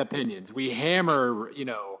bad opinions. We hammer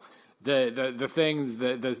the things,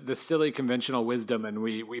 the silly conventional wisdom, and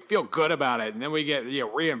we feel good about it, and then we get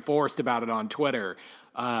reinforced about it on Twitter,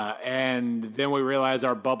 and then we realize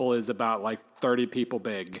our bubble is about like 30 people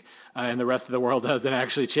big, and the rest of the world doesn't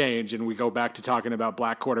actually change, and we go back to talking about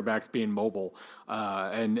black quarterbacks being mobile,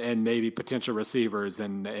 and maybe potential receivers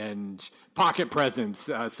and pocket presence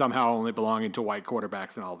somehow only belonging to white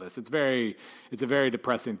quarterbacks and all this. It's a very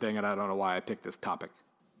depressing thing, and I don't know why I picked this topic.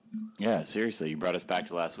 Yeah, seriously, you brought us back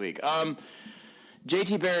to last week.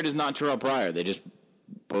 JT Barrett is not Terrell Pryor. They just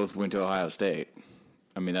both went to Ohio State.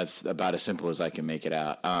 I mean, that's about as simple as I can make it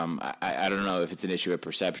out. I don't know if it's an issue of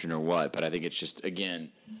perception or what, but I think it's just,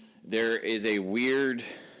 again, there is a weird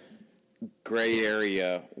gray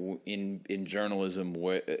area in journalism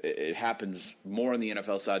where it happens more on the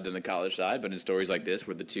NFL side than the college side, but in stories like this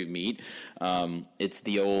where the two meet, it's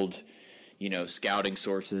the old scouting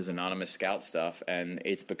sources, anonymous scout stuff, and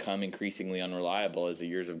it's become increasingly unreliable as the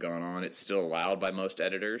years have gone on. It's still allowed by most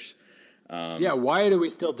editors. Why do we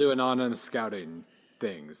still do anonymous scouting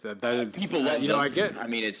things? That is people love them. I get. I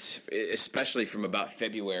mean, it's especially from about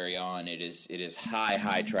February on. It is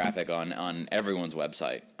high traffic on everyone's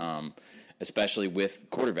website, especially with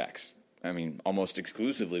quarterbacks. I mean, almost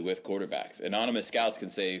exclusively with quarterbacks. Anonymous scouts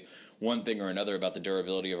can say one thing or another about the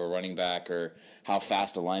durability of a running back or how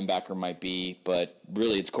fast a linebacker might be, but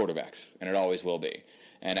really it's quarterbacks, and it always will be.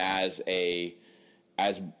 And as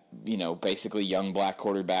basically young black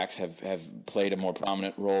quarterbacks have played a more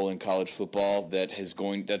prominent role in college football that's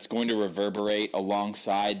going to reverberate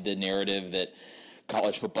alongside the narrative that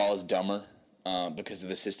college football is dumber because of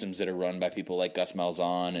the systems that are run by people like Gus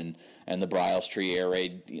Malzahn and the Bryles Tree Air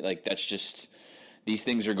Raid. Like, that's just, these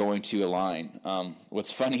things are going to align.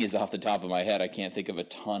 What's funny is, off the top of my head, I can't think of a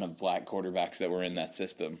ton of black quarterbacks that were in that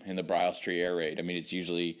system, in the Bryles Tree Air Raid. I mean, it's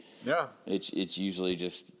usually it's usually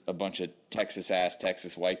just a bunch of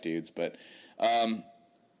Texas white dudes. But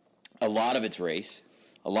a lot of it's race.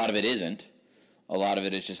 A lot of it isn't. A lot of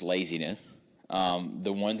it is just laziness.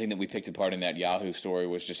 The one thing that we picked apart in that Yahoo story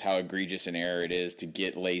was just how egregious an error it is to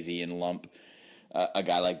get lazy and lump a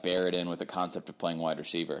guy like Barrett in with the concept of playing wide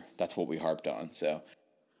receiver. That's what we harped on. So,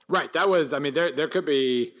 right. That was, I mean, there could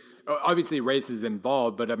be, obviously race is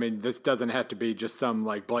involved, but I mean, this doesn't have to be just some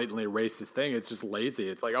like blatantly racist thing. It's just lazy.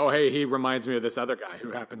 It's like, oh, hey, he reminds me of this other guy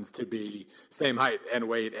who happens to be same height and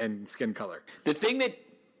weight and skin color. The thing that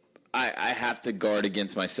I have to guard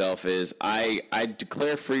against myself is I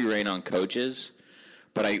declare free reign on coaches.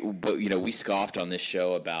 But we scoffed on this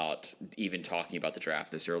show about even talking about the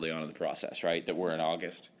draft this early on in the process, right? That we're in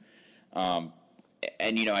August. And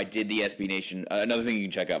I did the SB Nation. Another thing you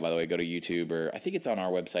can check out, by the way, go to YouTube, or I think it's on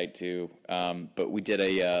our website too. But we did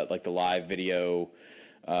the live video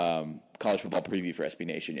college football preview for SB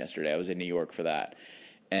Nation yesterday. I was in New York for that.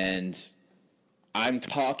 And I'm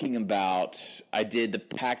talking about, I did the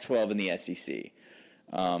Pac-12 and the SEC.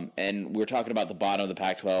 And we're talking about the bottom of the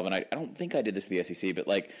Pac-12, and I don't think I did this to the SEC, but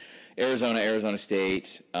like Arizona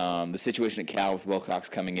State, the situation at Cal with Wilcox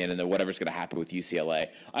coming in, and then whatever's going to happen with UCLA.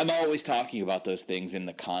 I'm always talking about those things in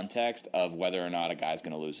the context of whether or not a guy's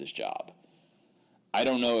going to lose his job. I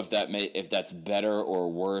don't know if that's better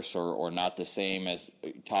or worse or not the same as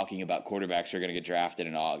talking about quarterbacks who are going to get drafted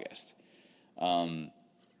in August.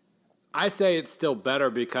 I say it's still better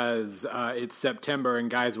because it's September and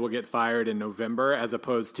guys will get fired in November, as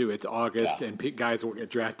opposed to it's August and guys will get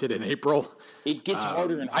drafted in April. It gets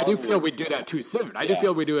harder and harder. I do feel we do that too soon. I do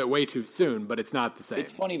feel we do it way too soon, but it's not the same.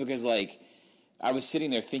 It's funny because, like, I was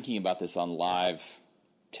sitting there thinking about this on live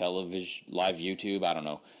television, live YouTube. I don't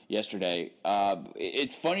know. yesterday.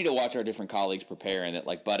 It's funny to watch our different colleagues prepare, and that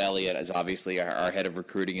like Bud Elliott is obviously our head of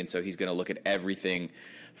recruiting, and so he's going to look at everything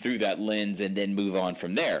through that lens and then move on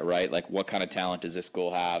from there, right? Like, what kind of talent does this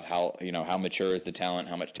school have? How mature is the talent?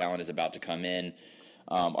 How much talent is about to come in?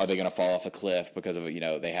 Are they going to fall off a cliff because of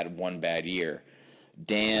they had one bad year?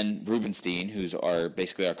 Dan Rubenstein, who's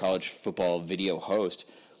basically our college football video host,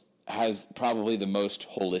 has probably the most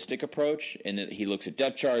holistic approach in that he looks at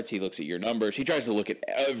depth charts, he looks at your numbers, he tries to look at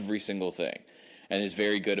every single thing, and is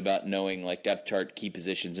very good about knowing like depth chart, key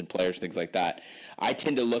positions, and players, things like that. I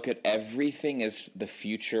tend to look at everything as the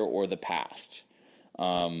future or the past.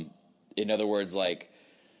 In other words, like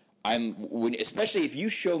especially if you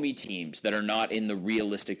show me teams that are not in the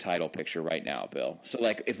realistic title picture right now, Bill. So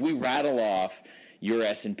like if we rattle off your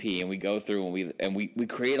S&P and we go through and we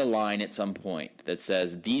create a line at some point that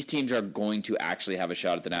says these teams are going to actually have a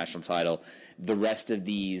shot at the national title. The rest of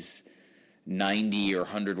these 90 or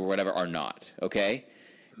 100 or whatever are not, okay?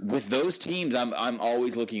 With those teams, I'm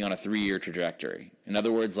always looking on a 3-year trajectory. In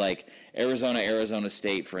other words, like Arizona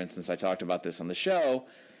State, for instance, I talked about this on the show.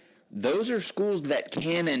 Those are schools that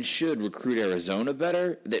can and should recruit Arizona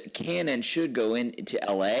better, that can and should go into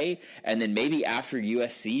LA, and then maybe after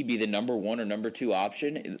USC be the number 1 or number 2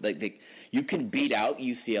 option. You can beat out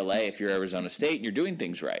UCLA if you're Arizona State and you're doing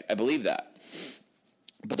things right. I believe that.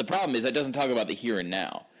 But the problem is that doesn't talk about the here and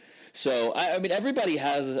now. So, I mean, everybody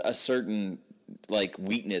has a certain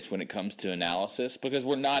weakness when it comes to analysis because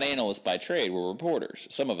we're not analysts by trade. We're reporters.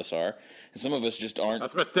 Some of us are. And some of us just aren't. I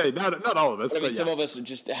was about to say, not all of us. But some of us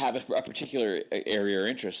just have a particular area or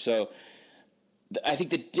interest. So I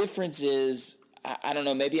think the difference is, I don't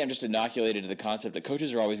know, maybe I'm just inoculated to the concept that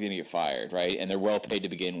coaches are always going to get fired, right? And they're well paid to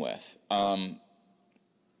begin with. To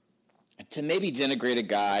maybe denigrate a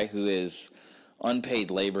guy who is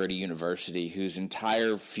unpaid labor at a university, whose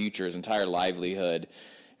entire future, his entire livelihood,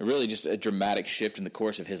 really just a dramatic shift in the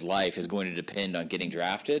course of his life is going to depend on getting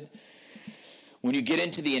drafted. When you get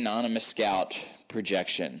into the anonymous scout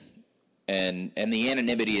projection, and the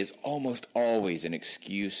anonymity is almost always an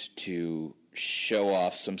excuse to show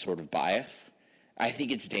off some sort of bias, I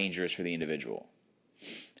think it's dangerous for the individual.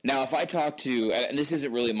 Now, if I talk to, and this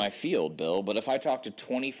isn't really my field, Bill, but if I talk to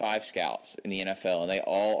 25 scouts in the NFL and they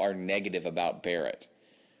all are negative about Barrett,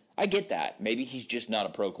 I get that. Maybe he's just not a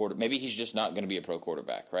pro quarterback. Maybe he's just not going to be a pro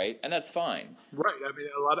quarterback, right? And that's fine. Right. I mean,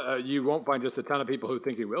 a lot of you won't find just a ton of people who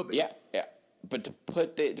think he will be. Yeah. But to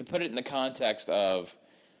put it in the context of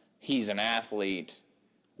he's an athlete,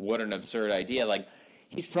 what an absurd idea. Like,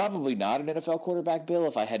 he's probably not an NFL quarterback, Bill,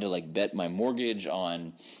 if I had to bet my mortgage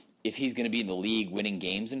on if he's going to be in the league winning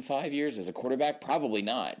games in 5 years as a quarterback. Probably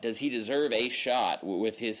not. Does he deserve a shot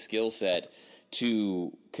with his skill set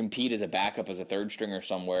to compete as a backup, as a third stringer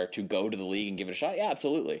somewhere, to go to the league and give it a shot? Yeah,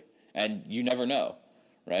 absolutely. And you never know,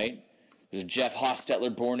 right? There's a Jeff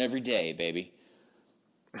Hostetler born every day, baby.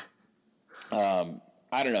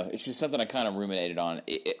 I don't know. It's just something I kind of ruminated on.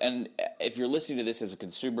 And if you're listening to this as a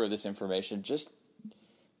consumer of this information, just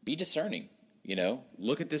be discerning.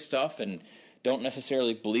 Look at this stuff and don't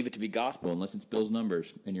necessarily believe it to be gospel unless it's Bill's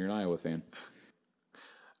numbers and you're an Iowa fan.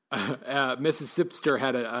 Mrs. Sipster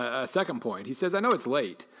had a second point. He says, I know it's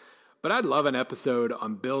late, but I'd love an episode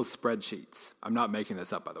on Bill's spreadsheets. I'm not making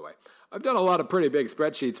this up, by the way. I've done a lot of pretty big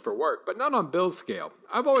spreadsheets for work, but none on Bill's scale.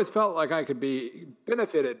 I've always felt like I could be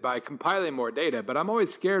benefited by compiling more data, but I'm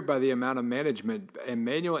always scared by the amount of management and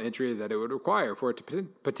manual entry that it would require for it to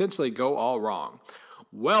potentially go all wrong.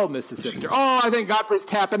 Well, Mrs. Sipster. Oh, I think Godfrey's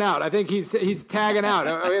tapping out. I think he's tagging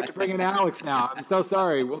out. We have to bring in Alex now. I'm so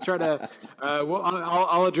sorry. We'll try to.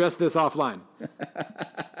 I'll address this offline.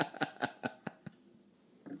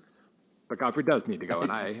 But Godfrey does need to go, and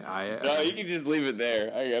No, you can just leave it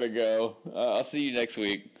there. I gotta go. I'll see you next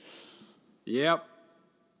week. Yep.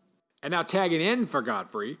 And now tagging in for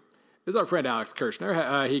Godfrey is our friend Alex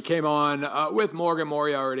Kirshner. He came on with Morgan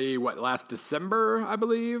Moriarty, last December, I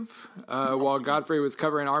believe, while Godfrey was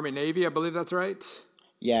covering Army-Navy. I believe that's right.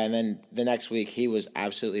 Yeah, and then the next week he was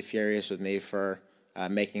absolutely furious with me for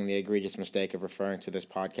making the egregious mistake of referring to this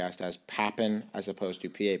podcast as Pappin as opposed to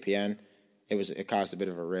PAPN. It caused a bit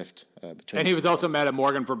of a rift between. And he was also mad at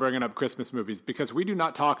Morgan for bringing up Christmas movies because we do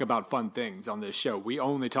not talk about fun things on this show. We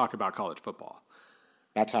only talk about college football.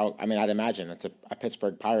 That's how, I'd imagine it's a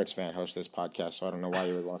Pittsburgh Pirates fan hosts this podcast, so I don't know why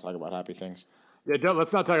you would want to talk about happy things. Yeah,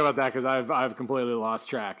 let's not talk about that because I've completely lost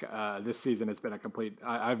track. This season has been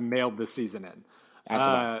I've mailed this season in.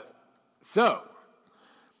 So,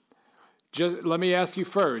 just let me ask you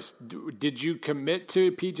first: did you commit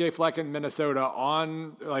to PJ Fleck in Minnesota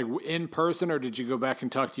in person, or did you go back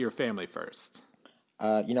and talk to your family first?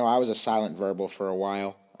 I was a silent verbal for a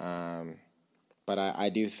while. but I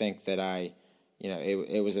do think that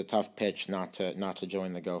it was a tough pitch not to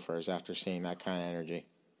join the Gophers after seeing that kind of energy.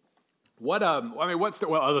 Well,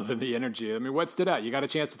 other than the energy, what stood out? You got a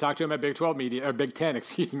chance to talk to him at Big 12 media, or Big 10,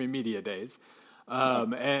 media days.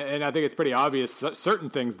 And I think it's pretty obvious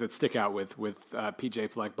certain things that stick out with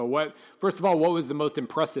PJ Fleck. But first of all, what was the most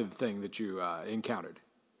impressive thing that you encountered?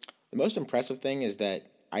 The most impressive thing is that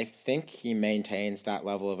I think he maintains that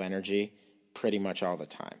level of energy pretty much all the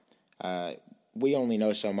time. We only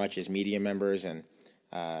know so much as media members, and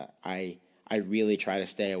I really try to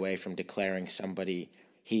stay away from declaring somebody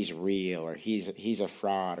he's real or he's a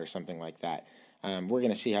fraud or something like that. We're going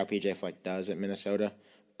to see how PJ Fleck does at Minnesota,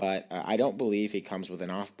 but I don't believe he comes with an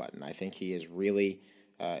off button. I think he is really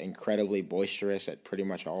incredibly boisterous at pretty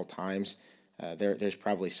much all times. There's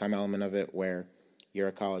probably some element of it where you're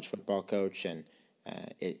a college football coach and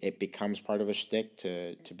it becomes part of a shtick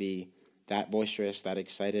to be that boisterous, that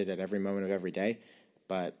excited at every moment of every day.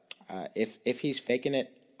 But if he's faking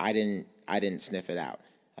it, I didn't sniff it out.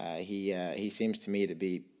 He seems to me to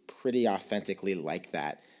be pretty authentically like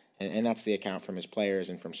that, and that's the account from his players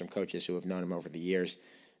and from some coaches who have known him over the years.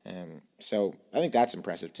 So I think that's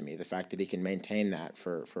impressive to me, the fact that he can maintain that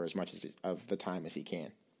for as much of the time as he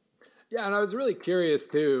can. Yeah, and I was really curious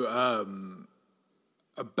too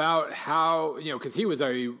about how, because he was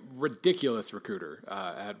a ridiculous recruiter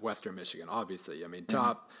at Western Michigan. Obviously,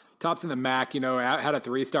 tops in the MAC, had a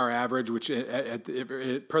 3-star average, which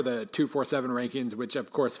per the 247 rankings, which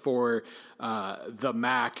of course for the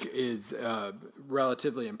MAC is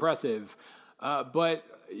relatively impressive. But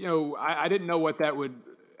I didn't know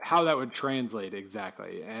how that would translate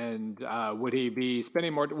exactly. And would he be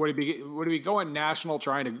spending more? Would he be going national,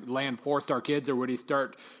 trying to land 4-star kids, or would he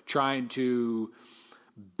start trying to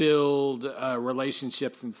build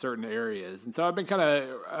relationships in certain areas? And so I've been kind of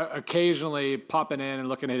occasionally popping in and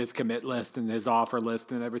looking at his commit list and his offer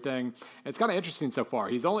list and everything. And it's kind of interesting so far.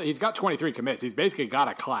 He's got 23 commits. He's basically got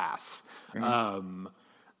a class. Mm-hmm.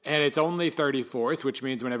 And it's only 34th, which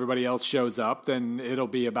means when everybody else shows up, then it'll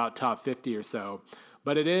be about top 50 or so.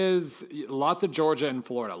 But it is lots of Georgia and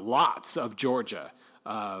Florida, lots of Georgia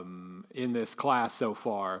in this class so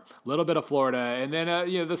far. A little bit of Florida, and then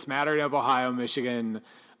the smattering of Ohio, Michigan,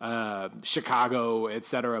 Chicago,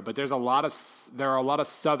 etc. But there are a lot of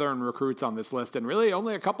Southern recruits on this list, and really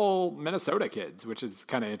only a couple Minnesota kids, which is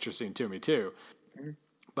kind of interesting to me too.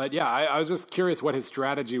 But yeah, I was just curious what his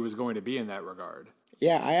strategy was going to be in that regard.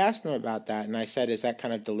 Yeah, I asked him about that, and I said, is that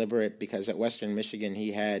kind of deliberate? Because at Western Michigan,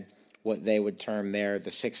 he had what they would term there the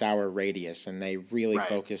 6-hour radius, and they really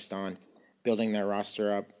focused on building their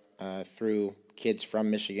roster up through kids from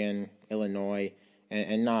Michigan, Illinois,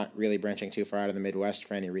 and not really branching too far out of the Midwest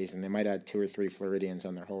for any reason. They might add 2 or 3 Floridians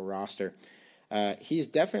on their whole roster. He's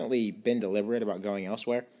definitely been deliberate about going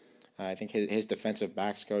elsewhere. I think his defensive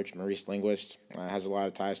backs coach, Maurice Linguist, has a lot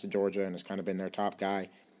of ties to Georgia and has kind of been their top guy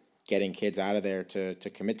getting kids out of there to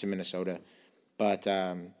commit to Minnesota. But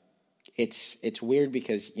it's weird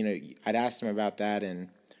because, I'd asked him about that, and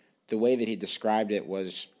the way that he described it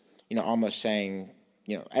was, almost saying,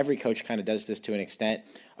 every coach kind of does this to an extent.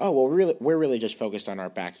 Oh, well, we're really just focused on our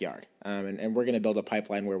backyard, and we're going to build a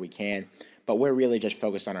pipeline where we can, but we're really just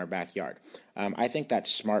focused on our backyard. I think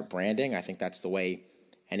that's smart branding. I think that's the way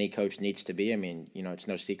any coach needs to be. I mean, it's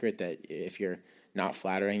no secret that if you're not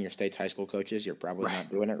flattering your state's high school coaches, you're probably not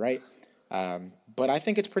doing it right. But I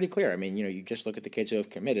think it's pretty clear. I mean, you just look at the kids who have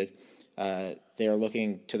committed. They are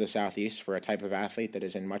looking to the Southeast for a type of athlete that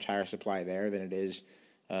is in much higher supply there than it is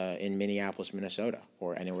in Minneapolis, Minnesota,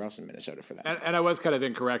 or anywhere else in Minnesota for that. And I was kind of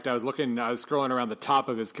incorrect. I was scrolling around the top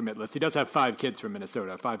of his commit list. He does have 5 kids from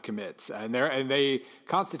Minnesota, 5 commits, and they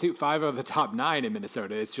constitute 5 of the top 9 in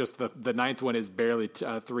Minnesota. It's just the 9th one is barely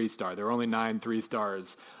 3-star. There are only 9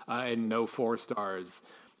 3-stars and no 4-stars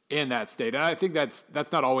in that state. And I think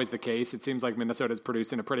that's not always the case. It seems like Minnesota's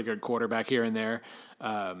producing a pretty good quarterback here and there,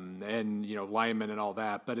 and linemen and all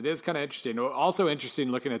that. But it is kind of interesting. Also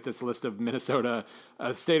interesting looking at this list of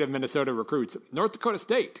state of Minnesota recruits. North Dakota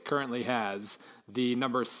State currently has the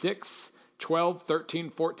number 6, 12, 13,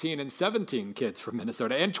 14, and 17 kids from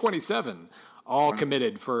Minnesota, and 27 all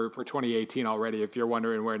committed for 2018 already, if you're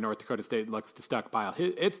wondering where North Dakota State looks to stockpile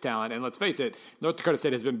its talent. And let's face it, North Dakota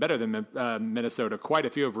State has been better than Minnesota quite a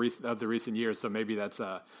few of the recent years, so maybe that's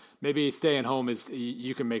maybe staying home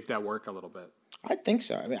you can make that work a little bit. I think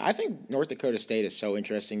so. I mean, I think North Dakota State is so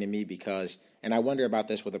interesting to me because, and I wonder about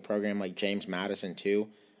this with a program like James Madison too.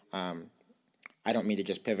 I don't mean to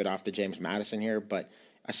just pivot off to James Madison here, but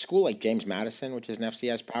a school like James Madison, which is an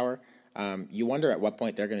FCS power, you wonder at what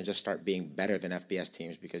point they're going to just start being better than FBS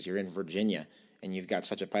teams because you're in Virginia and you've got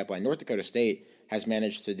such a pipeline. North Dakota State has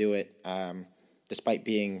managed to do it despite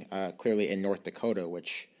being clearly in North Dakota,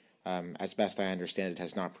 which, as best I understand it,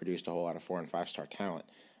 has not produced a whole lot of 4- and 5-star talent.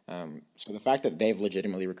 So the fact that they've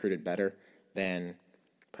legitimately recruited better than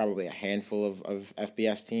probably a handful of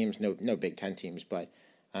FBS teams, no Big Ten teams, but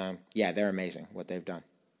yeah, they're amazing what they've done.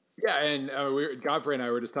 Yeah, and Godfrey and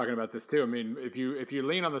I were just talking about this too. I mean, if you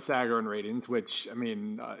lean on the Sagarin ratings, which I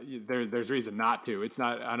mean, there's reason not to. It's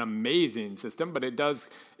not an amazing system, but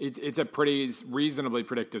it's a pretty reasonably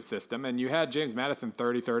predictive system. And you had James Madison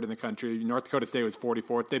 33rd in the country. North Dakota State was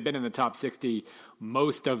 44th. They've been in the top 60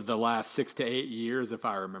 most of the last 6 to 8 years, if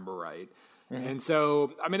I remember right. Mm-hmm. And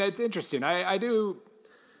so, I mean, it's interesting. I do.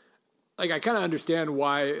 Like, I kind of understand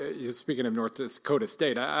why, speaking of North Dakota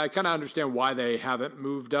State, I kind of understand why they haven't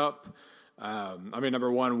moved up. I mean,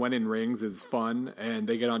 number one, winning rings is fun, and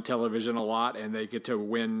they get on television a lot, and they get to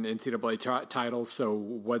win NCAA titles, so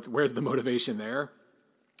where's the motivation there?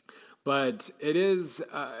 But it is,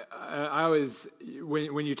 I always,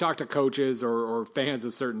 when you talk to coaches or fans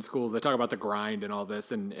of certain schools, they talk about the grind and all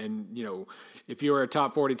this. And you know, if you were a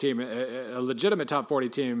top 40 team, a legitimate top 40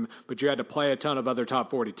 team, but you had to play a ton of other top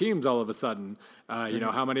 40 teams all of a sudden, you know,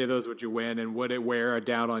 how many of those would you win? And would it wear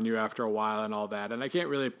down on you after a while and all that? And I can't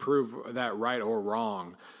really prove that right or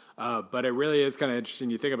wrong. But it really is kind of interesting.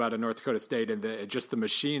 You think about North Dakota State and just the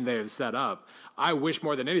machine they have set up. I wish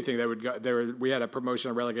more than anything they would go. We had a promotion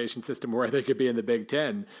and relegation system where they could be in the Big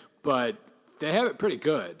Ten, but they have it pretty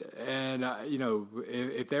good. And you know,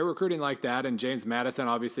 if they're recruiting like that, and James Madison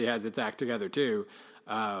obviously has its act together too,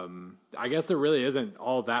 I guess there really isn't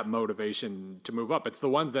all that motivation to move up. It's the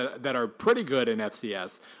ones that are pretty good in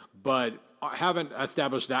FCS, but haven't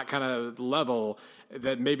established that kind of level,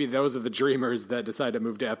 that maybe those are the dreamers that decide to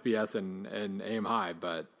move to FBS and aim high.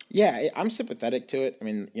 But yeah, I'm sympathetic to it. I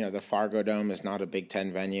mean, you know, the Fargo Dome is not a Big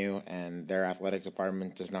Ten venue, and their athletic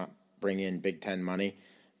department does not bring in Big Ten money.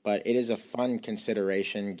 But it is a fun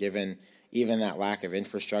consideration given even that lack of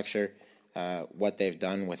infrastructure, what they've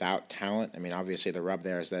done without talent. I mean, obviously the rub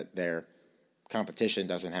there is that their competition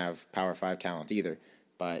doesn't have Power 5 talent either.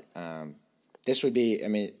 But this would be, I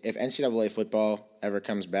mean, if NCAA football ever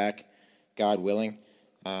comes back, God willing,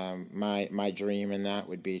 my dream in that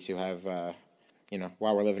would be to have, you know,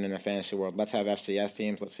 while we're living in a fantasy world, let's have FCS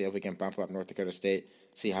teams. Let's see if we can bump up North Dakota State,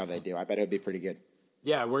 see how they do. I bet it would be pretty good.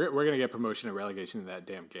 Yeah, we're going to get promotion and relegation in that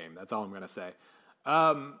damn game. That's all I'm going to say.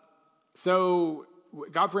 So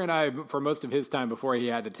Godfrey and I, for most of his time before he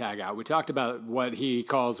had to tag out, we talked about what he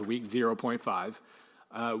calls week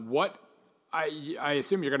 0.5. What I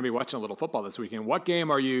assume you're going to be watching a little football this weekend. What game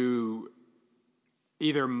are you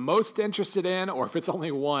either most interested in, or if it's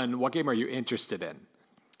only one, what game are you interested in?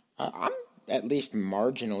 I'm at least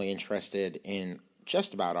marginally interested in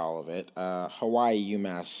just about all of it. Hawaii,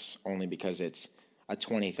 UMass, only because it's a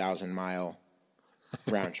 20,000-mile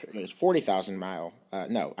round trip. It's 40,000 mile.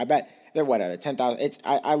 No, I bet they're whatever 10,000.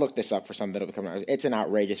 I looked this up for something that'll become. It's an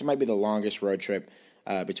outrageous. It might be the longest road trip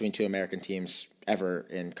between two American teams ever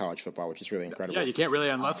in college football, which is really incredible. Yeah, you can't really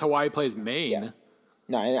unless Hawaii plays Maine. Yeah.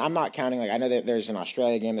 No, and I'm not counting. Like, I know that there's an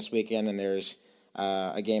Australia game this weekend, and there's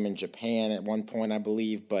a game in Japan at one point, I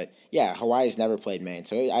believe. But yeah, Hawaii's never played Maine,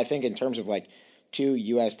 so I think in terms of like two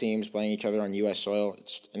U.S. teams playing each other on U.S. soil,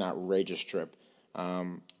 it's an outrageous trip.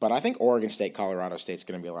 But I think Oregon State, Colorado State's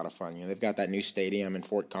going to be a lot of fun. You know, they've got that new stadium in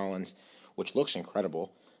Fort Collins, which looks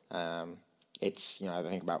incredible. It's, you know, I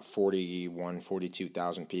think about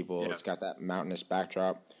 42,000 people. Yeah. It's got that mountainous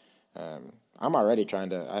backdrop. I'm already trying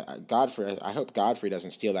to, Godfrey, I hope Godfrey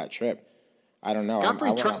doesn't steal that trip. I don't know.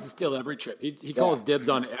 Godfrey tries to steal every trip. He calls dibs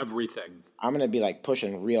on everything. I'm going to be like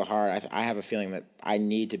pushing real hard. I have a feeling that I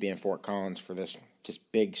need to be in Fort Collins for this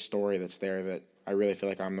big story that's there that I really feel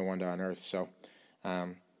like I'm the one to unearth. So,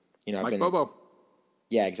 you know, Mike Bobo.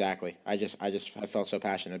 Yeah, exactly. I felt so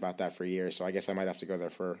passionate about that for years. So I guess I might have to go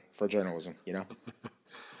there for journalism, you know?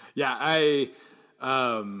 Yeah, I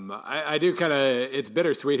do kind of, it's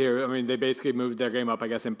bittersweet here. I mean, they basically moved their game up, I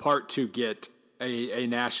guess, in part to get a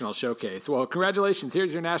national showcase. Well, congratulations.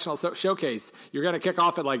 Here's your national showcase. You're going to kick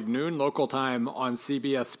off at like noon local time on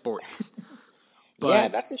CBS Sports. Yeah,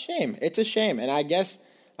 that's a shame. It's a shame. And I guess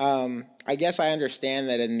I understand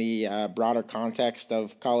that in the broader context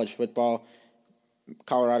of college football,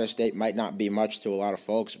 Colorado State might not be much to a lot of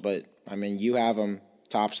folks, but I mean, you have them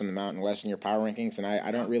tops in the Mountain West in your power rankings, and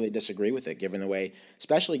I don't really disagree with it,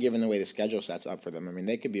 especially given the way the schedule sets up for them. I mean,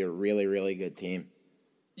 they could be a really, really good team.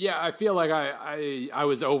 Yeah, I feel like I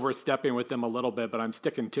was overstepping with them a little bit, but I'm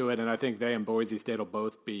sticking to it, and I think they and Boise State will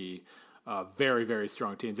both be very, very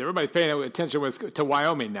strong teams. Everybody's paying attention to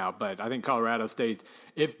Wyoming now, but I think Colorado State,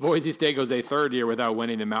 if Boise State goes a third year without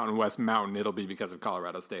winning the Mountain West Mountain, it'll be because of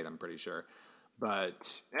Colorado State, I'm pretty sure.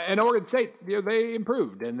 And Oregon State, they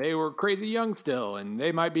improved and they were crazy young still, and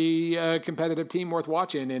they might be a competitive team worth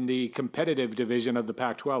watching in the competitive division of the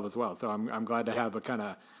Pac-12 as well. So I'm glad to have a kind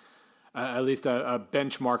of at least a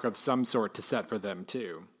benchmark of some sort to set for them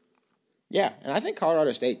too. Yeah, and I think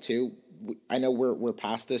Colorado State too. I know we're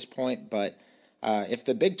past this point, but if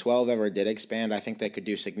the Big 12 ever did expand, I think they could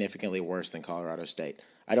do significantly worse than Colorado State.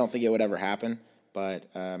 I don't think it would ever happen, but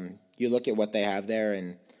you look at what they have there,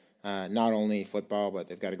 and not only football, but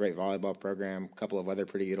they've got a great volleyball program, a couple of other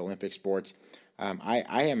pretty good Olympic sports. I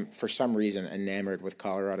am, for some reason, enamored with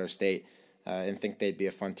Colorado State and think they'd be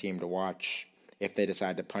a fun team to watch if they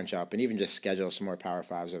decide to punch up and even just schedule some more Power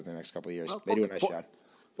Fives over the next couple of years. They do a nice job.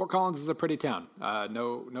 Fort Collins is a pretty town.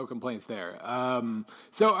 No complaints there. All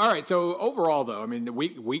right. So overall, though, I mean,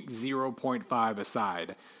 week 0.5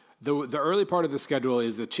 aside, the early part of the schedule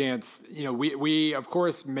is a chance. We of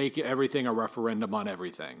course make everything a referendum on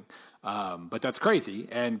everything, but that's crazy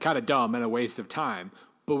and kind of dumb and a waste of time.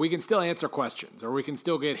 But we can still answer questions, or we can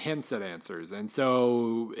still get hints at answers. And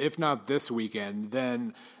so, if not this weekend,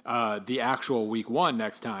 then the actual week 1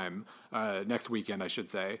 next weekend, I should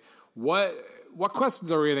say. What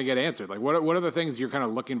questions are we going to get answered? Like, what are the things you're kind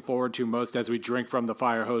of looking forward to most as we drink from the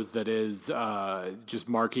fire hose that is just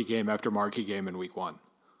marquee game after marquee game in week 1?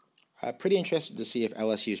 Pretty interested to see if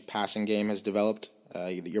LSU's passing game has developed.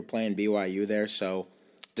 You're playing BYU there, so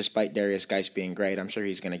despite Darius Geis being great, I'm sure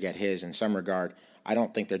he's going to get his in some regard. I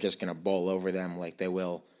don't think they're just going to bowl over them like they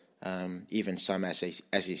will even some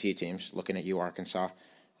SEC teams, looking at you, Arkansas,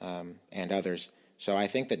 and others. So I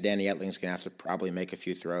think that Danny Etling's going to have to probably make a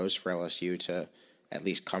few throws for LSU to at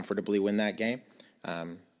least comfortably win that game.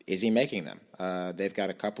 Is he making them? They've got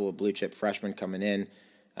a couple of blue-chip freshmen coming in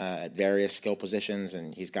at various skill positions,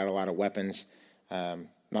 and he's got a lot of weapons, not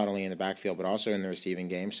only in the backfield but also in the receiving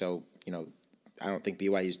game. So, I don't think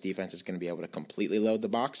BYU's defense is going to be able to completely load the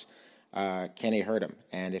box. Can he hurt him?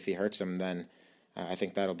 And if he hurts him, then I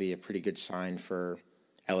think that'll be a pretty good sign for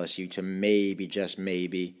LSU to maybe, just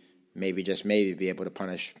maybe be able to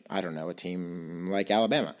punish, I don't know, a team like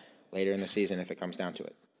Alabama later in the season if it comes down to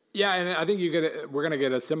it. Yeah, and I think we're going to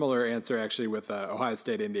get a similar answer actually with Ohio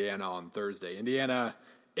State, Indiana on Thursday. Indiana.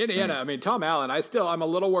 I mean, Tom Allen, I'm a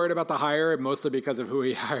little worried about the hire, mostly because of who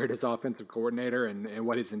he hired as offensive coordinator and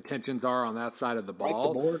what his intentions are on that side of the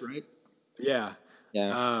ball. Right, the board, right? Yeah.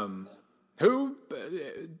 Yeah. Who,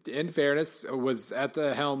 in fairness, was at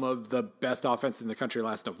the helm of the best offense in the country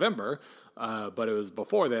last November, but it was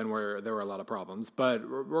before then where there were a lot of problems. But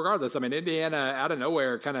regardless, I mean, Indiana out of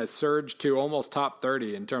nowhere kind of surged to almost top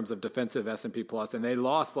 30 in terms of defensive S&P plus, and they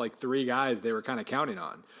lost like 3 guys they were kind of counting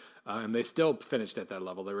on. And they still finished at that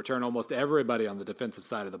level. They returned almost everybody on the defensive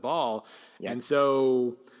side of the ball. Yep. And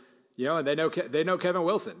so, and they know Kevin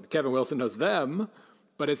Wilson. Kevin Wilson knows them,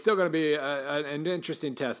 but it's still going to be an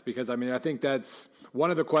interesting test because, I mean, I think that's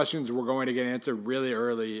one of the questions we're going to get answered really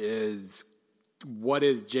early is what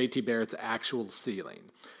is JT Barrett's actual ceiling?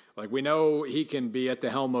 Like, we know he can be at the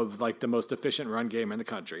helm of, like, the most efficient run game in the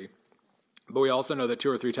country, but we also know that 2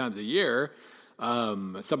 or 3 times a year –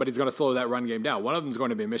 somebody's going to slow that run game down. One of them is going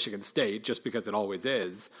to be Michigan State, just because it always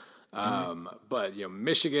is. But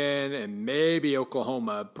Michigan and maybe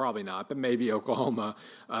Oklahoma, probably not, but maybe Oklahoma.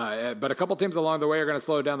 But a couple teams along the way are going to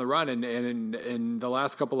slow down the run. And in the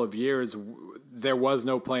last couple of years, there was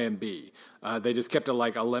no plan B. They just kept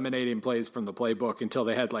eliminating plays from the playbook until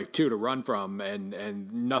they had 2 to run from,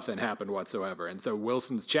 and nothing happened whatsoever. And so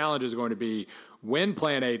Wilson's challenge is going to be when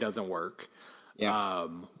plan A doesn't work. Yeah.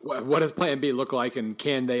 What does plan B look like, and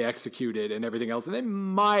can they execute it and everything else? And they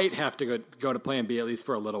might have to go to plan B at least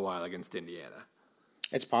for a little while against Indiana.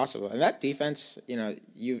 It's possible. And that defense,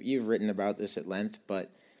 you've written about this at length, but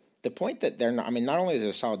the point that they're not, I mean, not only is it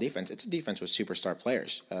a solid defense, it's a defense with superstar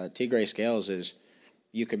players. Tigray Scales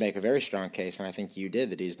you could make a very strong case, and I think you did,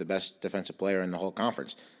 that he's the best defensive player in the whole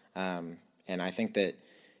conference. And I think that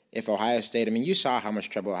if Ohio State, I mean, you saw how much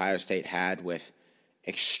trouble Ohio State had with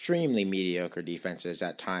extremely mediocre defenses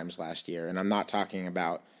at times last year, and I'm not talking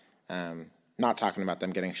about them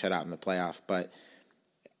getting shut out in the playoff. But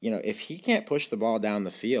if he can't push the ball down the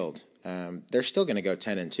field, they're still going to go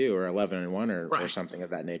 10-2 or 11-1 or something of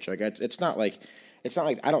that nature. Like it's not like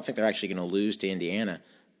I don't think they're actually going to lose to Indiana,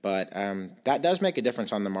 but that does make a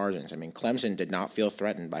difference on the margins. I mean, Clemson did not feel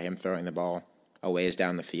threatened by him throwing the ball a ways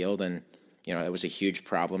down the field, and it was a huge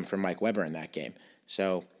problem for Mike Weber in that game.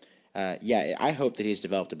 So. I hope that he's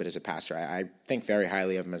developed a bit as a passer. I think very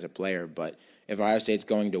highly of him as a player, but if Ohio State's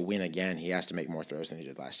going to win again, he has to make more throws than he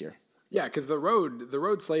did last year. Yeah, because the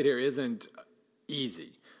road slate here isn't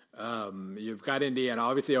easy. You've got Indiana.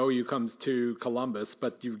 Obviously, OU comes to Columbus,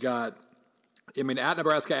 but you've got I mean, at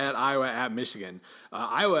Nebraska, at Iowa, at Michigan.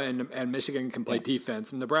 Iowa and Michigan can play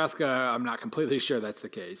defense. Nebraska, I'm not completely sure that's the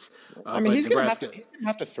case. I mean, he's going to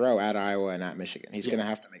have to throw at Iowa and at Michigan. He's going to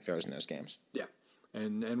have to make throws in those games. Yeah,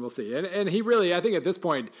 and we'll see. And he really, I think at this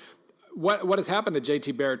point, what has happened to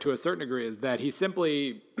JT Barrett to a certain degree is that he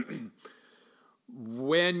simply,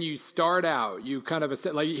 when you start out, you kind of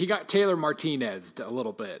like he got Taylor Martinez a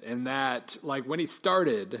little bit, and that like when he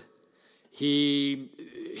started. He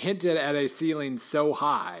hinted at a ceiling so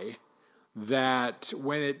high that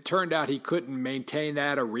when it turned out he couldn't maintain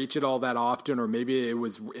that or reach it all that often, or maybe it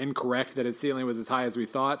was incorrect that his ceiling was as high as we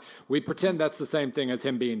thought, we pretend that's the same thing as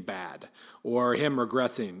him being bad or him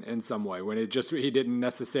regressing in some way. When he didn't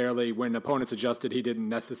necessarily, when opponents adjusted, he didn't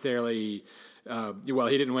necessarily,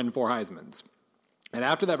 he didn't win 4 Heismans. And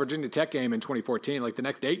after that Virginia Tech game in 2014, like the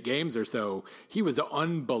next 8 games or so, he was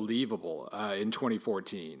unbelievable in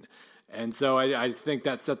 2014. And so I think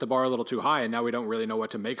that set the bar a little too high, and now we don't really know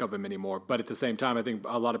what to make of him anymore. But at the same time, I think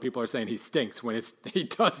a lot of people are saying he stinks when he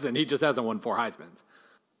doesn't. He just hasn't won 4 Heismans.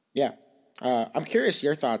 Yeah. I'm curious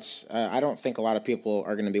your thoughts. I don't think a lot of people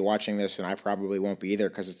are going to be watching this, and I probably won't be either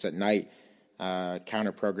because it's at night,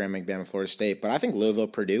 counter-programming Bama Florida State. But I think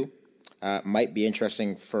Louisville-Purdue might be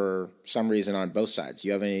interesting for some reason on both sides.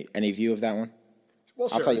 You have any view of that one? Well,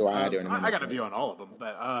 sure. I'll tell you why I do in a minute. I got a view on all of them,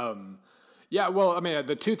 but yeah, well, I mean,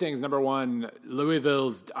 the 2 things. Number one,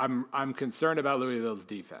 I'm concerned about Louisville's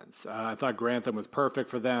defense. I thought Grantham was perfect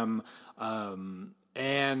for them,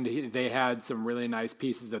 and they had some really nice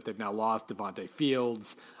pieces that they've now lost. Devontae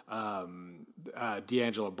Fields,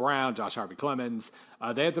 D'Angelo Brown, Josh Harvey Clemens.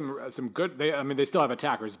 They had some good. They still have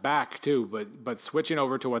attackers back too, but switching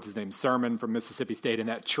over to what's his name, Sermon from Mississippi State in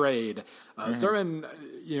that trade. Sermon,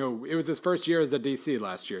 it was his first year as a DC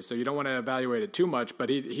last year, so you don't want to evaluate it too much. But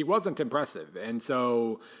he wasn't impressive, and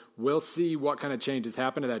so we'll see what kind of changes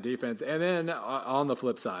happen to that defense. And then on the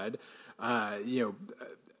flip side, PAPN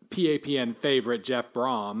favorite Jeff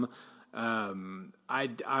Brom. I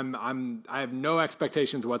have no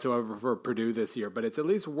expectations whatsoever for Purdue this year, but it's at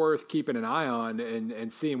least worth keeping an eye on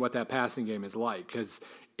and seeing what that passing game is like. Because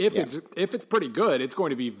if it's pretty good, it's going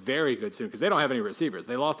to be very good soon. Because they don't have any receivers.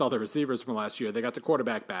 They lost all their receivers from last year. They got the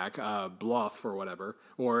quarterback back, Bluff or whatever,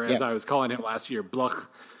 or as I was calling him last year, Bluch.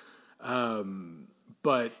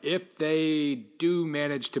 But if they do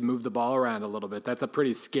manage to move the ball around a little bit, that's a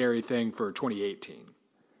pretty scary thing for 2018.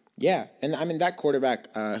 Yeah, and I mean that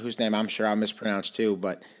quarterback, whose name I'm sure I'll mispronounce too,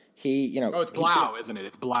 but he, it's Blau, isn't it?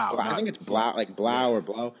 It's Blau. I think it's Blau, like Blau or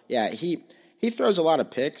Blow. Yeah, he throws a lot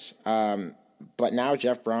of picks, but now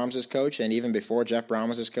Jeff Brom's his coach, and even before Jeff Brom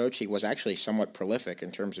was his coach, he was actually somewhat prolific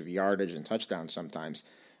in terms of yardage and touchdowns sometimes.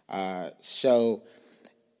 So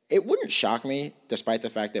it wouldn't shock me, despite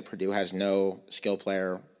the fact that Purdue has no skill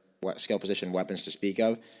position weapons to speak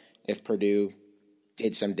of, if Purdue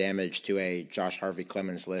did some damage to a Josh Harvey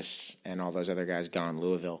Clemens list and all those other guys gone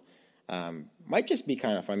Louisville. Might just be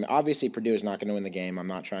kind of fun. Obviously, Purdue is not going to win the game. I'm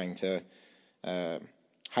not trying to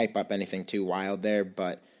hype up anything too wild there,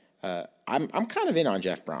 but I'm kind of in on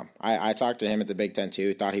Jeff Brom. I talked to him at the Big Ten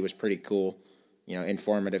too. Thought he was pretty cool,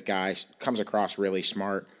 informative guy. Comes across really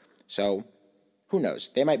smart. So who knows?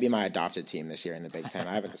 They might be my adopted team this year in the Big Ten.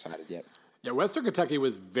 I haven't decided yet. Yeah, Western Kentucky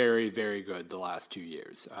was very, very good the last 2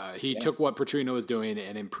 years. He took what Petrino was doing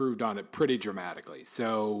and improved on it pretty dramatically.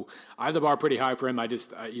 So I have the bar pretty high for him. I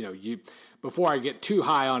just, before I get too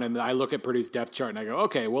high on him, I look at Purdue's depth chart and I go,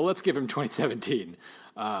 okay, well, let's give him 2017.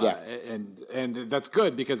 And that's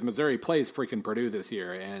good because Missouri plays freaking Purdue this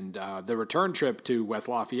year. And the return trip to West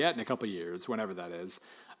Lafayette in a couple of years, whenever that is,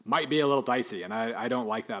 might be a little dicey. And I don't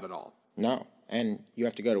like that at all. No, and you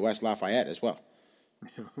have to go to West Lafayette as well.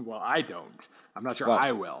 Well, I don't. I'm not sure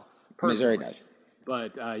I will. Missouri does.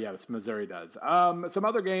 But, Missouri does. Some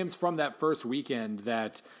other games from that first weekend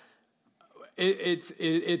that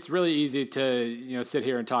it's really easy to sit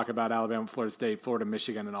here and talk about Alabama, Florida State, Florida,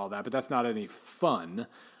 Michigan, and all that, but that's not any fun.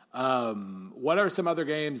 What are some other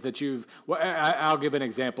games that I'll give an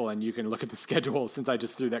example, and you can look at the schedule since I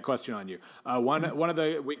just threw that question on you. One of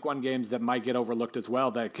the Week 1 games that might get overlooked as well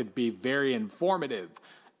that could be very informative,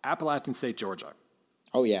 Appalachian State, Georgia.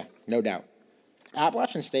 Oh, yeah, no doubt.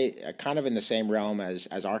 Appalachian State, kind of in the same realm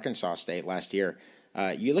as Arkansas State last year.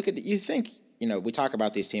 You think, we talk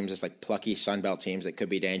about these teams as like plucky Sun Belt teams that could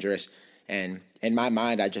be dangerous. And in my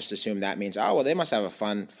mind, I just assume that means, they must have a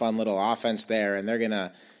fun little offense there, and they're going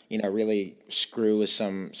to, really screw with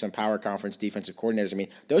some power conference defensive coordinators. I mean,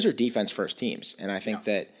 those are defense-first teams. And I think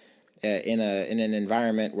that in an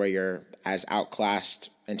environment where you're as outclassed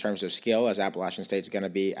in terms of skill as Appalachian State's going to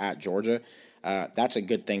be at Georgia, that's a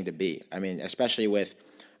good thing to be. I mean, especially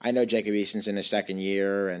I know Jacob Eason's in his second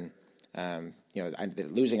year, and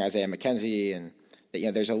losing Isaiah McKenzie and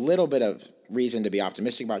there's a little bit of reason to be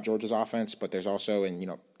optimistic about Georgia's offense, but there's also,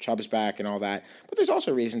 Chubb's back and all that, but there's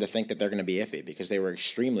also reason to think that they're going to be iffy because they were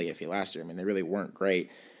extremely iffy last year. I mean, they really weren't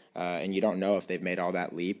great, and you don't know if they've made all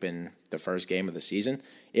that leap in the first game of the season.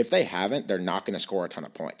 If they haven't, they're not going to score a ton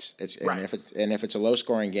of points. Right. And if it's a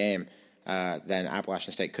low-scoring game, then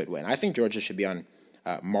Appalachian State could win. I think Georgia should be on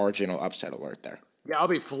marginal upset alert there. Yeah, I'll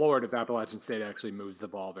be floored if Appalachian State actually moves the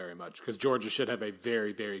ball very much because Georgia should have a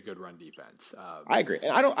very, very good run defense. I agree,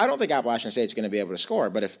 and I don't think Appalachian State's going to be able to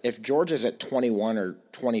score. But if Georgia's at 21 or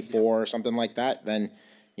 24 or something like that, then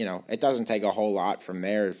it doesn't take a whole lot from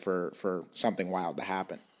there for something wild to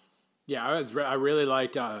happen. Yeah, I really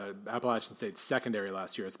liked Appalachian State's secondary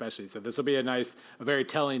last year, especially. So this will be a very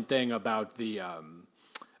telling thing about the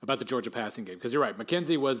Georgia passing game, because you're right.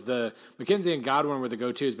 McKenzie and Godwin were the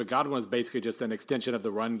go-tos, but Godwin was basically just an extension of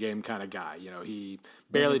the run game kind of guy. He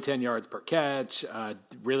barely 10 yards per catch.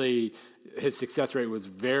 Really, his success rate was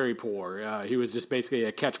very poor. He was just basically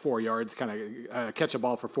a catch 4 yards kind of catch a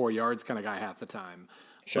ball for 4 yards kind of guy half the time.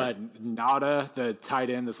 Sure. But Nada, the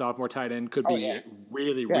tight end, the sophomore tight end, could be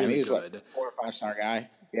really, really he was good. What, 4 or 5 star guy.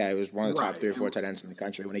 Yeah, he was one of the top 3 or 4 tight ends in the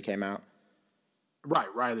country when he came out.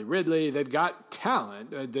 Right, Riley Ridley. They've got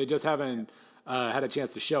talent. They just haven't had a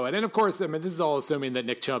chance to show it. And of course, I mean, this is all assuming that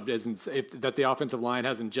Nick Chubb that the offensive line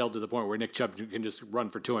hasn't gelled to the point where Nick Chubb can just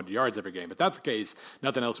run for 200 yards every game. If that's the case,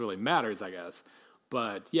 nothing else really matters, I guess.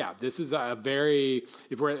 But yeah, this is a very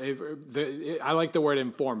I like the word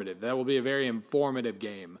informative. That will be a very informative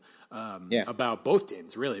game about both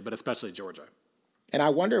teams, really, but especially Georgia. And I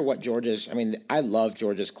wonder what I love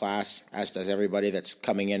Georgia's class, as does everybody that's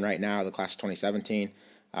coming in right now, the class of 2017.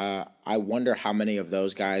 I wonder how many of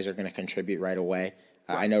those guys are going to contribute right away.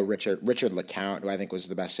 I know Richard LeCount, who I think was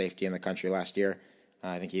the best safety in the country last year.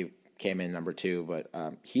 I think he came in number 2, but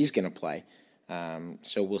he's going to play.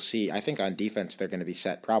 So we'll see. I think on defense, they're going to be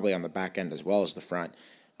set probably on the back end as well as the front.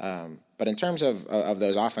 But in terms of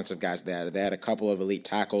those offensive guys they had a couple of elite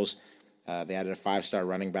tackles. They added a 5-star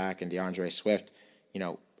running back in DeAndre Swift.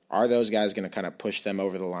 Are those guys going to kind of push them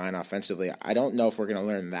over the line offensively? I don't know if we're going to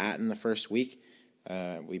learn that in the first week.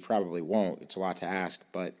 We probably won't. It's a lot to ask,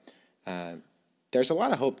 but there's a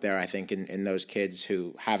lot of hope there, I think, in those kids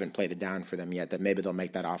who haven't played it down for them yet, that maybe they'll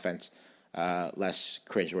make that offense less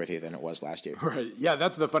cringeworthy than it was last year. Right. Yeah,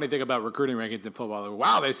 that's the funny thing about recruiting rankings in football.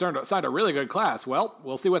 Wow, they signed a really good class. Well,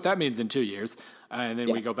 we'll see what that means in 2 years. And then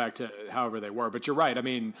we go back to however they were. But you're right. I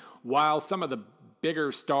mean, while some of the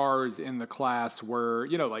bigger stars in the class were,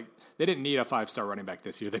 they didn't need a 5-star running back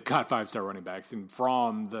this year. They've got 5-star running backs. And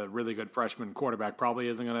Fromm, the really good freshman quarterback, probably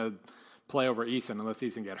isn't going to play over Eason unless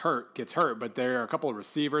Eason gets hurt. But there are a couple of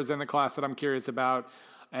receivers in the class that I'm curious about.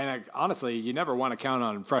 And honestly, you never want to count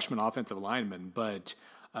on freshman offensive linemen, but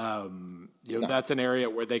that's an area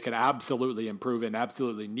where they could absolutely improve and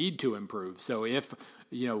absolutely need to improve. So if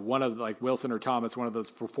one of like Wilson or Thomas, one of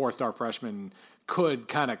those 4-star freshmen, could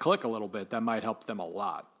kind of click a little bit, that might help them a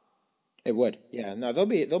lot. It would, yeah. No, they'll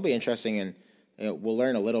be interesting, and we'll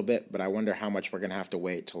learn a little bit, but I wonder how much we're going to have to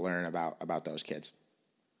wait to learn about those kids.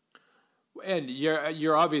 And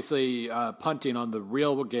you're obviously punting on the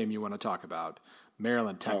real game you want to talk about,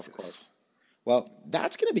 Maryland, Texas. Of course. Well,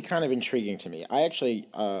 that's going to be kind of intriguing to me. I actually,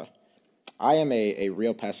 I am a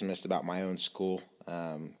real pessimist about my own school.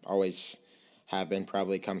 Always have been.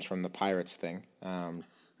 Probably comes from the Pirates thing.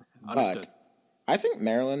 But I think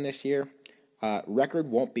Maryland this year, record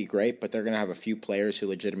won't be great, but they're going to have a few players who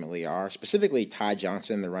legitimately are. Specifically, Ty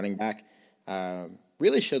Johnson, the running back.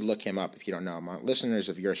 Really should look him up if you don't know him. Listeners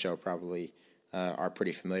of your show probably are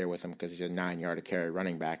pretty familiar with him because he's a 9-yard-a-carry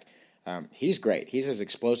running back. He's great. He's as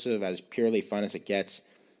explosive, as purely fun as it gets.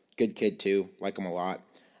 Good kid, too. Like him a lot.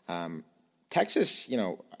 Texas,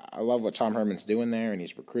 I love what Tom Herman's doing there, and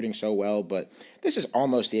he's recruiting so well, but this is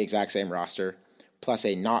almost the exact same roster, plus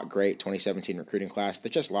a not great 2017 recruiting class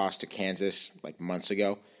that just lost to Kansas like months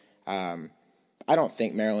ago. I don't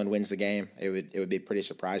think Maryland wins the game. It would be pretty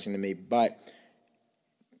surprising to me, but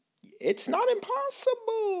it's not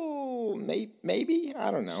impossible. Maybe.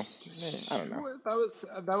 I don't know.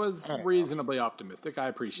 That was reasonably optimistic. I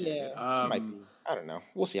appreciate it. Might be. I don't know.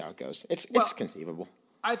 We'll see how it goes. It's conceivable.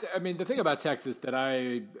 I mean, the thing about Texas that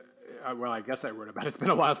I guess I wrote about. It's been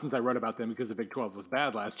a while since I wrote about them because the Big 12 was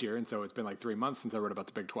bad last year, and so it's been like 3 months since I wrote about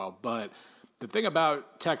the Big 12. But the thing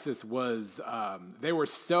about Texas was they were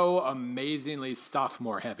so amazingly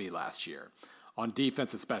sophomore heavy last year. on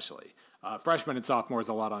defense especially. Freshmen and sophomores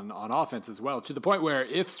a lot on offense as well, to the point where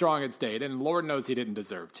if Strong had stayed, and Lord knows he didn't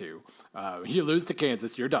deserve to, you lose to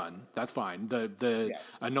Kansas, you're done. That's fine. The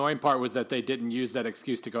annoying part was that they didn't use that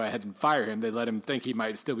excuse to go ahead and fire him. They let him think he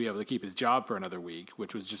might still be able to keep his job for another week,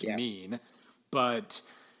 which was just mean. But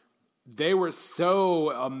they were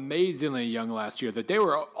so amazingly young last year that they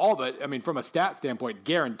were all but, I mean, from a stat standpoint,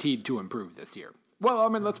 guaranteed to improve this year. Well, I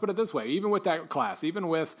mean, let's put it this way. Even with that class, even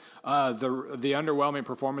with the underwhelming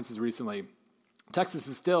performances recently, Texas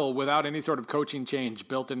is still, without any sort of coaching change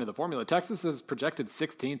built into the formula, Texas is projected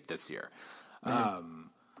 16th this year.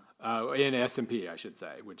 In S&P, I should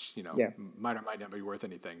say, which, might or might not be worth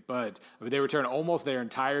anything. But they return almost their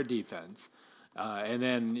entire defense. And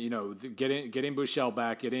then, getting Buechele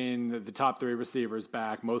back, getting the top three receivers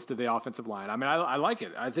back, most of the offensive line. I mean, I like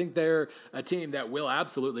it. I think they're a team that will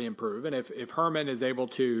absolutely improve. And if Herman is able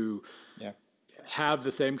to have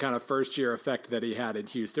the same kind of first-year effect that he had in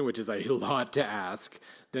Houston, which is a lot to ask,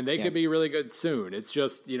 then they could be really good soon. It's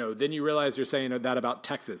just, then you realize you're saying that about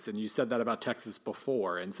Texas, and you said that about Texas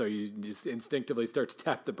before, and so you just instinctively start to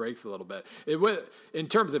tap the brakes a little bit. In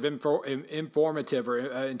terms of informative or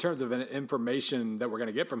in terms of information that we're going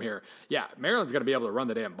to get from here, Maryland's going to be able to run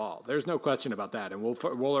the damn ball. There's no question about that, and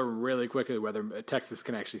we'll learn really quickly whether Texas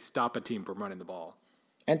can actually stop a team from running the ball.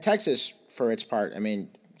 And Texas, for its part, I mean,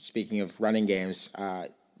 speaking of running games, I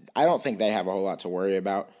don't think they have a whole lot to worry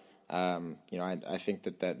about. I think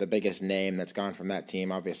that the biggest name that's gone from that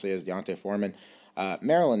team, obviously, is D'Onta Foreman.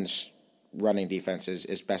 Maryland's running defense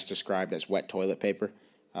is best described as wet toilet paper.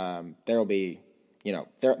 There will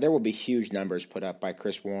be huge numbers put up by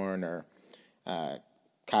Chris Warren or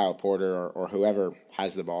Kyle Porter or whoever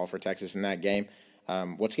has the ball for Texas in that game.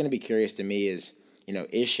 What's going to be curious to me is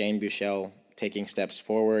Shane Buechele taking steps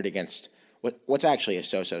forward against what's actually a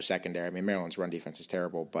so-so secondary? I mean, Maryland's run defense is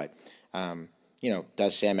terrible, but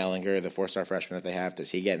does Sam Ehlinger, the 4-star freshman that they have, does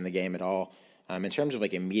he get in the game at all? In terms of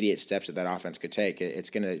immediate steps that offense could take, it's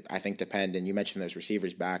going to, I think, depend. And you mentioned those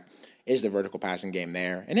receivers back. Is the vertical passing game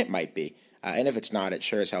there? And it might be. And if it's not, it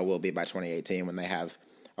sure as hell will be by 2018 when they have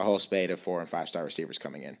a whole spade of 4- and 5-star receivers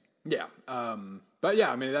coming in. Yeah. But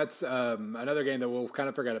yeah, I mean, that's another game that we'll kind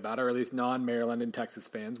of forget about, or at least non-Maryland and Texas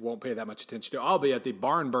fans won't pay that much attention to. I'll be at the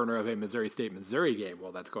barn burner of a Missouri State-Missouri game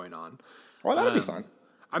while that's going on. Well, that'll be fun.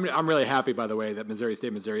 I mean, I'm really happy, by the way, that Missouri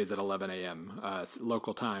State, Missouri is at 11 a.m.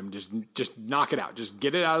 Local time. Just knock it out. Just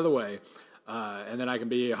get it out of the way, and then I can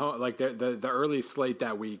be home. Like the early slate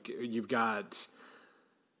that week, you've got.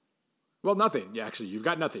 Well, nothing. Yeah, actually, you've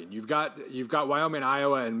got nothing. You've got Wyoming,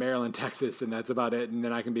 Iowa, and Maryland, Texas, and that's about it. And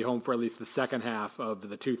then I can be home for at least the second half of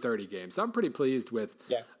the 2:30 game. So I'm pretty pleased with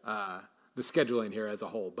the scheduling here as a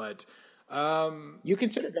whole. But you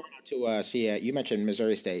consider going out to see? You mentioned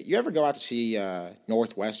Missouri State. You ever go out to see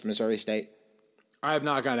Northwest Missouri State? I have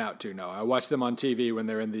not gone out to. No, I watch them on TV when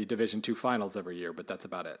they're in the Division II finals every year, but that's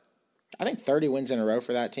about it. I think 30 wins in a row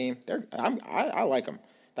for that team. I like them.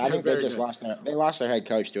 I think they just lost their head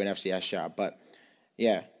coach to an FCS job, but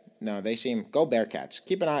they seem go Bearcats.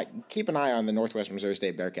 Keep an eye on the Northwest Missouri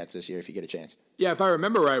State Bearcats this year if you get a chance. Yeah, if I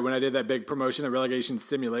remember right, when I did that big promotion and relegation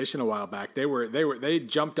simulation a while back, they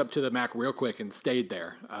jumped up to the MAC real quick and stayed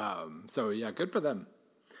there. So yeah, good for them.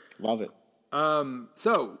 Love it.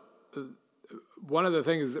 So one of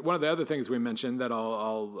the other things we mentioned that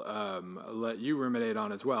I'll let you ruminate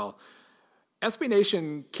on as well. SB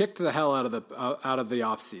Nation kicked the hell out of the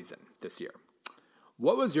off season this year.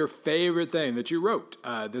 What was your favorite thing that you wrote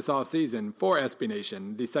this off season for SB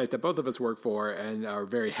Nation, the site that both of us work for and are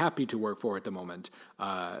very happy to work for at the moment,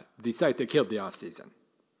 the site that killed the off season?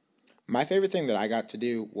 My favorite thing that I got to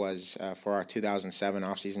do was for our 2007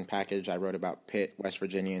 off-season package. I wrote about Pitt, West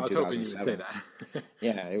Virginia in 2007. I was hoping you would say that.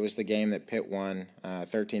 Yeah, it was the game that Pitt won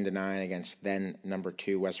 13-9 against then number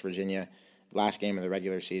 2 West Virginia, last game of the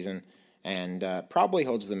regular season. And probably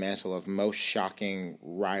holds the mantle of most shocking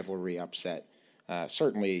rivalry upset.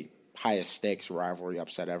 Certainly highest stakes rivalry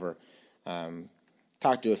upset ever.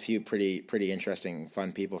 Talked to a few pretty interesting,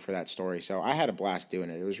 fun people for that story. So I had a blast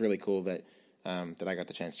doing it. It was really cool that I got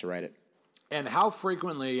the chance to write it. And how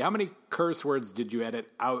many curse words did you edit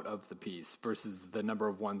out of the piece versus the number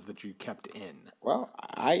of ones that you kept in? Well,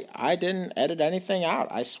 I didn't edit anything out,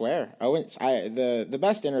 I swear. The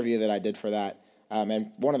best interview that I did for that,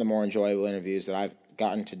 and one of the more enjoyable interviews that I've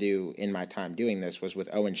gotten to do in my time doing this was with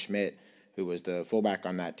Owen Schmidt, who was the fullback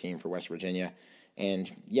on that team for West Virginia.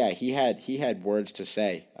 And, yeah, he had words to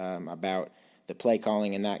say about the play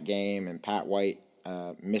calling in that game and Pat White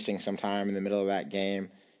missing some time in the middle of that game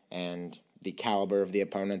and the caliber of the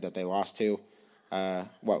opponent that they lost to.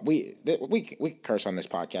 We curse on this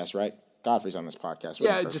podcast, right? Godfrey's on this podcast.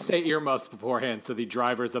 Yeah, just say earmuffs beforehand so the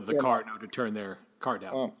drivers of the car know to turn their car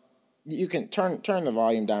down. Well, you can turn the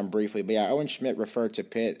volume down briefly, but yeah, Owen Schmidt referred to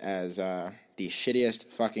Pitt as the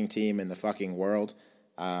shittiest fucking team in the fucking world,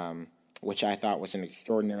 which I thought was an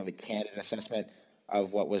extraordinarily candid assessment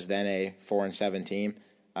of what was then a 4-7 team.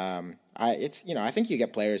 I think you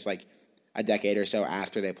get players like a decade or so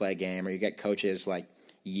after they play a game, or you get coaches like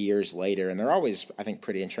years later, and they're always, I think,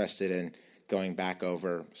 pretty interested in going back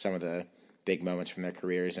over some of the big moments from their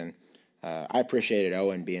careers. And I appreciated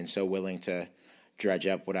Owen being so willing to dredge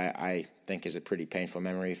up what I think is a pretty painful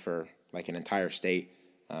memory for like an entire state.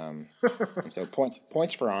 So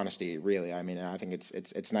points for honesty, really. I mean, I think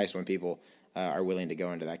it's nice when people are willing to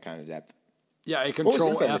go into that kind of depth. Yeah, a Control. What was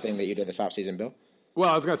your favorite F thing that you did this offseason, Bill? Well,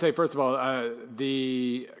 I was going to say, first of all, a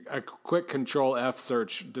quick Control F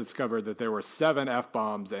search discovered that there were 7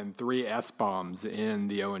 F-bombs and 3 S-bombs in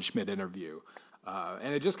the Owen Schmidt interview.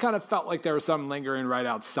 And it just kind of felt like there was some lingering right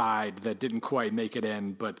outside that didn't quite make it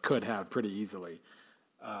in, but could have pretty easily.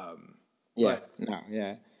 It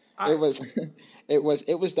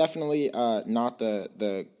was definitely not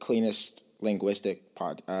the cleanest linguistic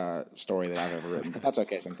story that I've ever written, but that's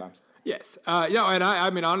okay sometimes. Yes. And I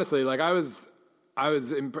mean, honestly, like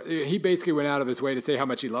he basically went out of his way to say how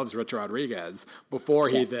much he loves Rich Rodriguez before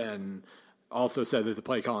he then also said that the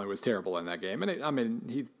play calling was terrible in that game. And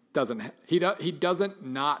he doesn't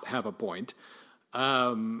not have a point.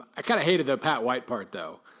 I kind of hated the Pat White part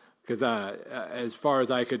though, because as far as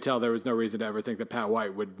I could tell, there was no reason to ever think that Pat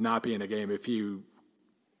White would not be in a game if he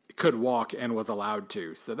could walk and was allowed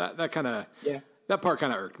to. So that part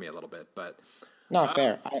kind of irked me a little bit, but not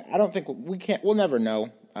fair. I don't think we'll never know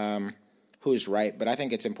who's right, but I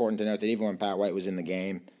think it's important to note that even when Pat White was in the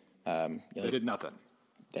game, they did nothing.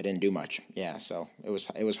 They didn't do much. Yeah, so it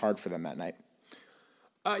was hard for them that night.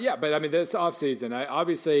 But I mean, this offseason,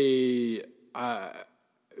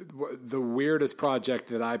 the weirdest project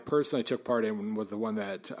that I personally took part in was the one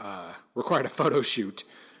that required a photo shoot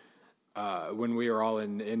when we were all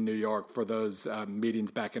in New York for those meetings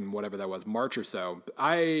back in whatever that was, March or so.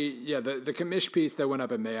 The commish piece that went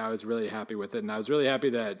up in May, I was really happy with it, and I was really happy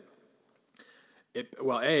that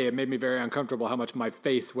it made me very uncomfortable how much my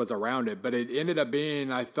face was around it, but it ended up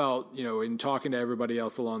being, I felt, in talking to everybody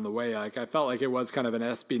else along the way, like I felt like it was kind of an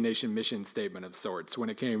SB Nation mission statement of sorts when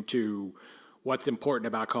it came to what's important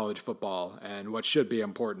about college football and what should be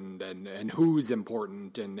important and who's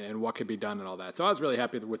important and what could be done and all that. So I was really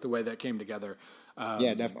happy with the way that came together.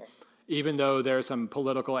 Definitely. Even though there are some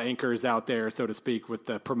political anchors out there, so to speak, with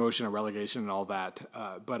the promotion and relegation and all that.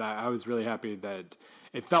 But I was really happy that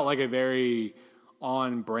it felt like a very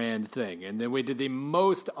on-brand thing. And then we did the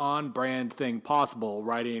most on-brand thing possible,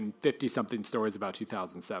 writing 50-something stories about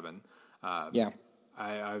 2007.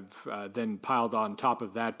 I've then piled on top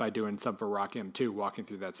of that by doing some for Rock M2, walking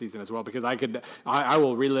through that season as well, because I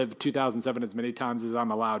will relive 2007 as many times as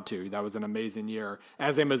I'm allowed to. That was an amazing year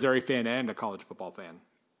as a Missouri fan and a college football fan.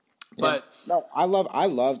 But no, I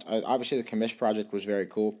loved. Obviously, the commish project was very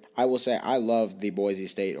cool. I will say I loved the Boise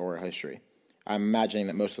State oral history. I'm imagining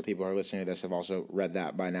that most of the people who are listening to this have also read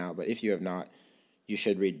that by now. But if you have not, you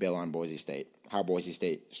should read Bill on Boise State. How Boise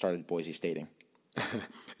State started Boise Stating.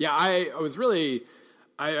 Yeah, I was really.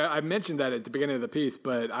 I mentioned that at the beginning of the piece,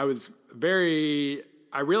 but I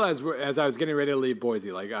realized as I was getting ready to leave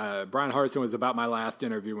Boise, like Brian Harsin was about my last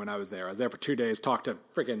interview when I was there. I was there for 2 days, talked to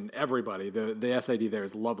freaking everybody. The SID there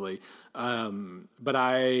is lovely. But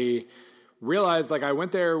I realized like I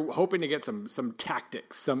went there hoping to get some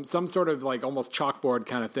tactics, some sort of like almost chalkboard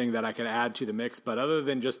kind of thing that I could add to the mix. But other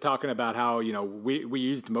than just talking about how, we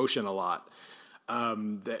used motion a lot,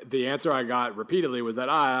 the answer I got repeatedly was that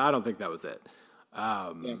I don't think that was it.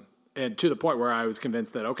 And to the point where I was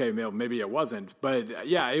convinced that, okay, maybe it wasn't. But,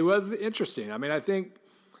 yeah, it was interesting. I mean, I think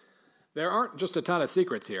there aren't just a ton of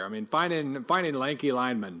secrets here. I mean, finding lanky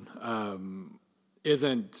linemen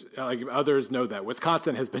isn't – like others know that.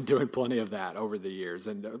 Wisconsin has been doing plenty of that over the years.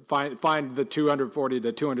 And find the 240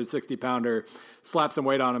 to 260-pounder, slap some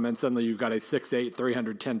weight on him, and suddenly you've got a 6'8",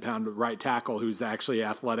 310-pound right tackle who's actually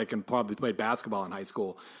athletic and probably played basketball in high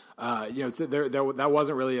school. So that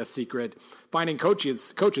wasn't really a secret. Finding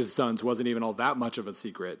coaches' sons wasn't even all that much of a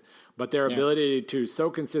secret, but their ability to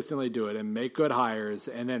so consistently do it and make good hires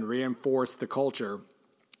and then reinforce the culture.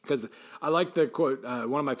 Because I like the quote,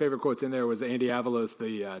 one of my favorite quotes in there was Andy Avalos,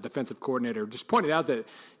 the defensive coordinator, just pointed out that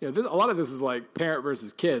a lot of this is like parent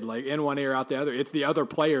versus kid, like in one ear, out the other. It's the other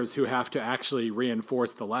players who have to actually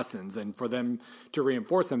reinforce the lessons, and for them to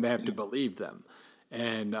reinforce them, they have to believe them.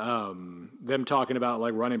 and them talking about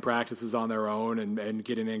like running practices on their own and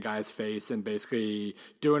getting in guys' face and basically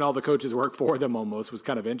doing all the coaches' work for them almost was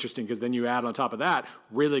kind of interesting, because then you add on top of that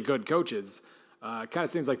really good coaches. Kind of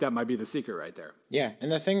seems like that might be the secret right there. Yeah,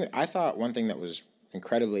 and the thing I thought, one thing that was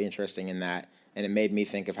incredibly interesting in that, and it made me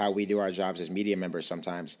think of how we do our jobs as media members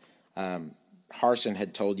sometimes. Harsin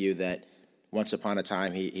had told you that once upon a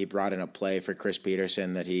time he brought in a play for Chris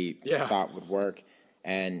Peterson that he thought would work,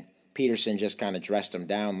 and Peterson just kind of dressed him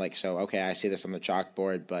down like, so, okay, I see this on the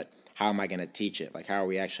chalkboard, but how am I going to teach it? Like, how are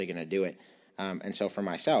we actually going to do it? And so for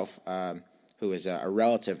myself, who is a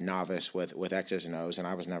relative novice with X's and O's, and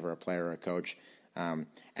I was never a player or a coach,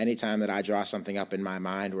 anytime that I draw something up in my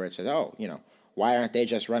mind where it says, oh, why aren't they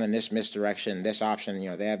just running this misdirection, this option,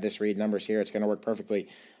 they have this read numbers here, it's going to work perfectly.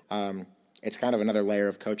 It's kind of another layer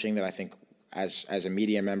of coaching that I think as a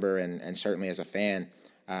media member and certainly as a fan,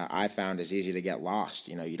 I found is easy to get lost.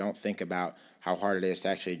 You don't think about how hard it is to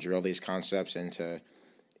actually drill these concepts into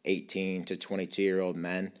 18 to 22-year-old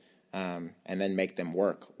men and then make them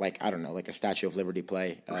work. Like, I don't know, like a Statue of Liberty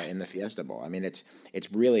play in the Fiesta Bowl. I mean, it's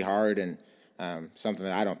really hard and something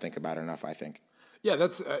that I don't think about enough, I think. Yeah,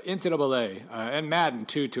 that's NCAA and Madden,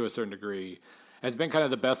 too, to a certain degree, has been kind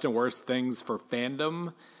of the best and worst things for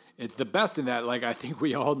fandom. It's the best in that, like, I think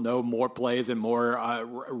we all know more plays and more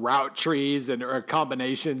route trees and or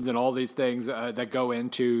combinations and all these things that go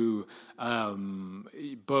into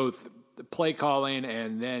both play calling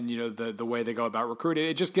and then, the way they go about recruiting.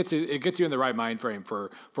 It just gets you in the right mind frame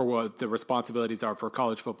for what the responsibilities are for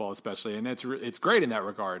college football, especially. And it's great in that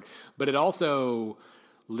regard. But it also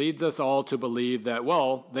leads us all to believe that,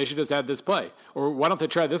 well, they should just add this play, or why don't they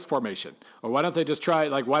try this formation, or why don't they just try,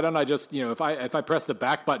 like, why don't I just, if I press the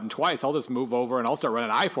back button twice, I'll just move over and I'll start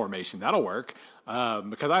running I formation. That'll work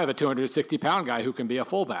because I have a 260-pound guy who can be a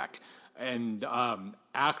fullback. And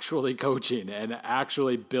actually coaching and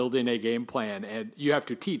actually building a game plan, and you have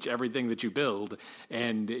to teach everything that you build,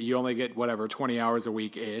 and you only get 20 hours a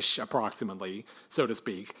week ish, approximately, so to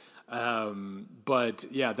speak. But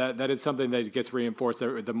yeah, that is something that gets reinforced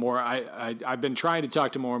the more I've been trying to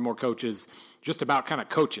talk to more and more coaches just about kind of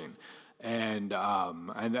coaching. And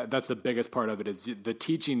that's the biggest part of it, is the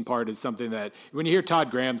teaching part is something that when you hear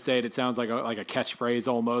Todd Graham say it, it sounds like a catchphrase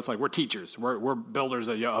almost. Like, we're teachers, we're builders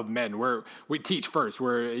of men. We teach first.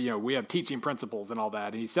 We have teaching principles and all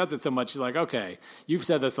that. And he says it so much, like, okay, you've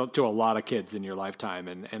said this to a lot of kids in your lifetime,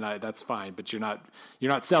 and that's fine, but you're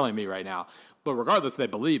not selling me right now. But regardless, they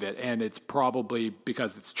believe it, and it's probably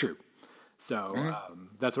because it's true. So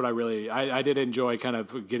that's what I did enjoy, kind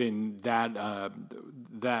of getting that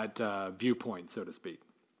viewpoint, so to speak.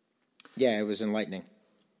 Yeah, it was enlightening.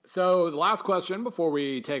 So the last question before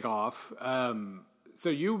we take off.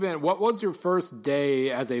 So what was your first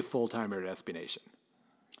day as a full-timer at SB Nation?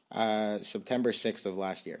 September 6th of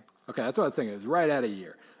last year. Okay, that's what I was thinking. It was right at a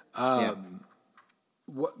year. Yeah.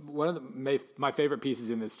 One of my favorite pieces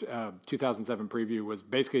in this 2007 preview was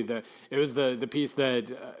basically the piece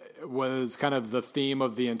that was kind of the theme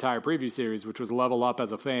of the entire preview series, which was level up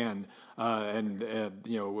as a fan, and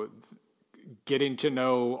getting to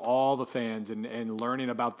know all the fans and learning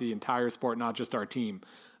about the entire sport, not just our team.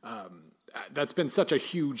 That's been such a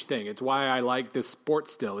huge thing. It's why I like this sport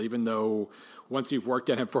still, even though once you've worked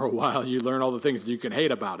in it for a while, you learn all the things you can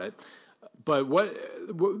hate about it. But what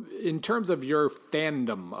in terms of your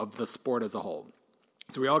fandom of the sport as a whole,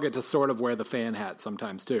 so we all get to sort of wear the fan hat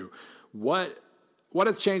sometimes too. What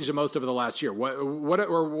has changed the most over the last year?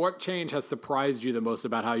 What change has surprised you the most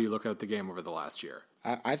about how you look at the game over the last year?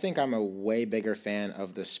 I think I'm a way bigger fan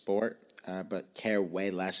of the sport, but care way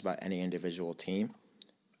less about any individual team.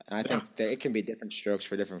 And I think that it can be different strokes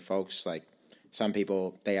for different folks. Like, some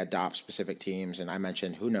people, they adopt specific teams, and I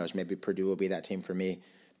mentioned, who knows, maybe Purdue will be that team for me.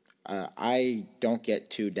 I don't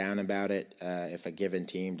get too down about it if a given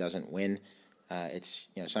team doesn't win. It's,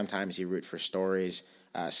 sometimes you root for stories.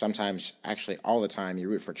 Sometimes, actually all the time, you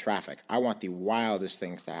root for traffic. I want the wildest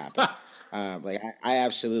things to happen. I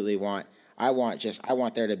absolutely want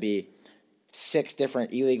there to be 6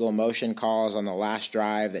 different illegal motion calls on the last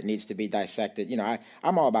drive that needs to be dissected.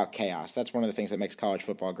 I'm all about chaos. That's one of the things that makes college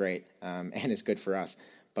football great, and it's good for us.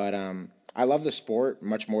 But I love the sport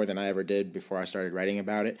much more than I ever did before I started writing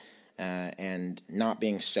about it, and not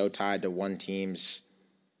being so tied to one team's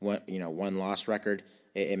one-loss record,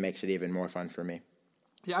 it makes it even more fun for me.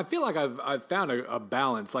 Yeah, I feel like I've found a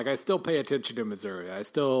balance. Like, I still pay attention to Missouri. I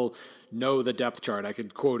still know the depth chart. I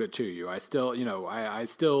could quote it to you. I still, I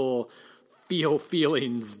still feel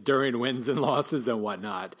feelings during wins and losses and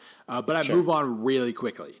whatnot. But I move on really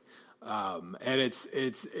quickly. And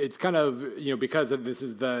it's kind of, because this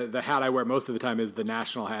is the hat I wear most of the time is the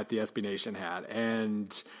national hat, the SB Nation hat.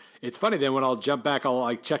 And it's funny, then when I'll jump back, I'll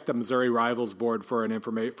like check the Missouri Rivals board for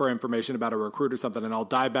information about a recruit or something, and I'll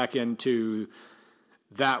dive back into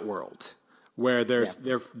that world where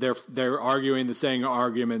they're arguing the same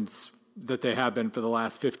arguments that they have been for the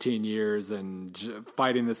last 15 years and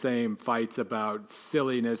fighting the same fights about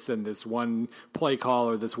silliness and this one play call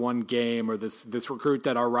or this one game or this recruit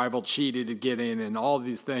that our rival cheated to get in and all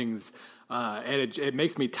these things. And it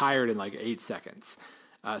makes me tired in like 8 seconds.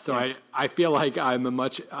 I feel like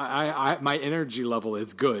my energy level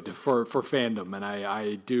is good for fandom. And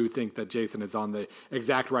I do think that Jason is on the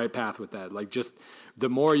exact right path with that. Like, just the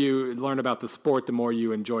more you learn about the sport, the more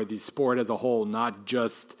you enjoy the sport as a whole, not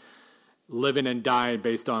just living and dying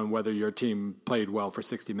based on whether your team played well for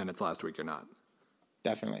 60 minutes last week or not.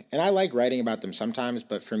 Definitely. And I like writing about them sometimes,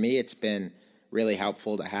 but for me, it's been really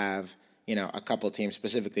helpful to have, a couple of teams,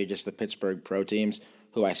 specifically just the Pittsburgh pro teams,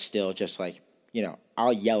 who I still just like,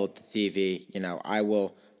 I'll yell at the TV, I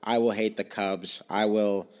will hate the Cubs. I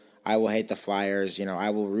will hate the Flyers. I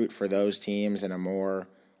will root for those teams in a more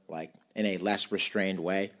in a less restrained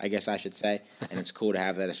way, I guess I should say. And it's cool to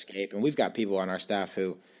have that escape. And we've got people on our staff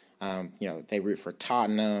who, they root for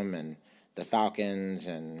Tottenham and the Falcons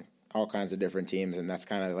and all kinds of different teams, and that's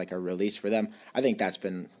kind of like a release for them. I think that's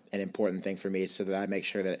been an important thing for me, so that I make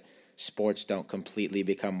sure that sports don't completely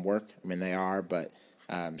become work. I mean, they are, but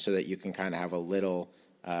so that you can kind of have a little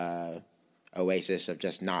oasis of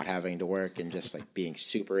just not having to work and just like being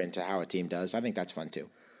super into how a team does. I think that's fun too.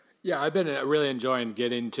 Yeah, I've been really enjoying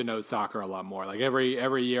getting to know soccer a lot more. Like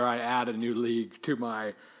every year I add a new league to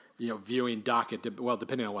my viewing docket,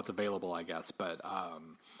 depending on what's available, I guess. But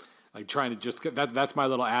like trying to just that's my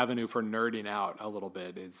little avenue for nerding out a little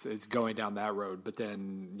bit is going down that road. But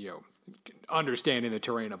then understanding the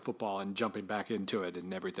terrain of football and jumping back into it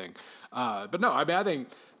and everything. But no, I mean, I think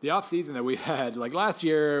the off season that we had, like last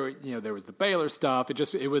year, there was the Baylor stuff.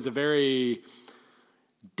 It was a very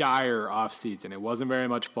dire off season. It wasn't very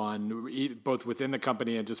much fun, both within the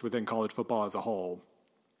company and just within college football as a whole.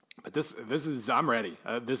 But this is I'm ready.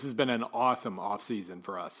 This has been an awesome off season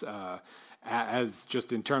for us, as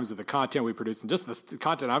just in terms of the content we produced and just the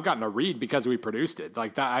content I've gotten to read because we produced it.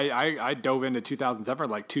 Like that, I dove into 2007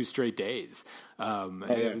 for like 2 straight days.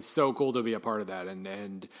 It was so cool to be a part of that.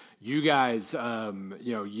 And you guys,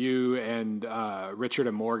 you and Richard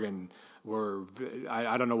and Morgan were.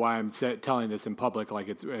 I don't know why I'm telling this in public like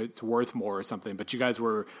it's worth more or something, but you guys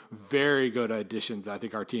were very good additions. I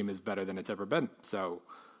think our team is better than it's ever been. So.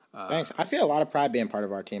 Thanks. I feel a lot of pride being part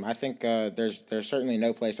of our team. I think there's certainly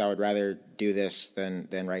no place I would rather do this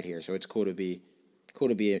than right here. So it's cool to be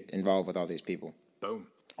involved with all these people. Boom.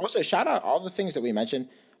 Also, shout out all the things that we mentioned.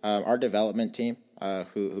 Our development team,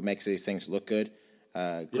 who makes these things look good.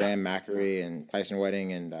 Graham Mackery and Tyson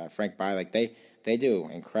Wedding and Frank By, they do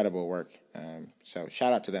incredible work. So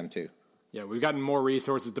shout out to them too. Yeah, we've gotten more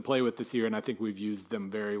resources to play with this year, and I think we've used them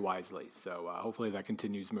very wisely. So hopefully that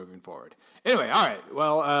continues moving forward. Anyway, all right.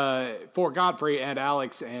 Well, for Godfrey and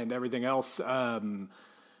Alex and everything else,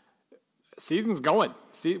 season's going.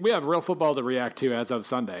 We have real football to react to as of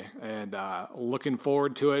Sunday, and looking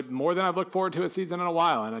forward to it more than I've looked forward to a season in a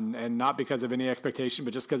while, and not because of any expectation,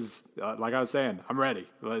 but just because, like I was saying, I'm ready.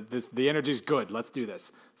 The energy's good. Let's do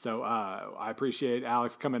this. So I appreciate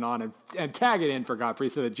Alex coming on and tagging in for Godfrey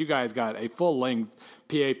so that you guys got a full-length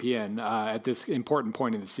PAPN at this important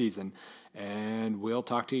point in the season. And we'll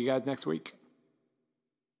talk to you guys next week.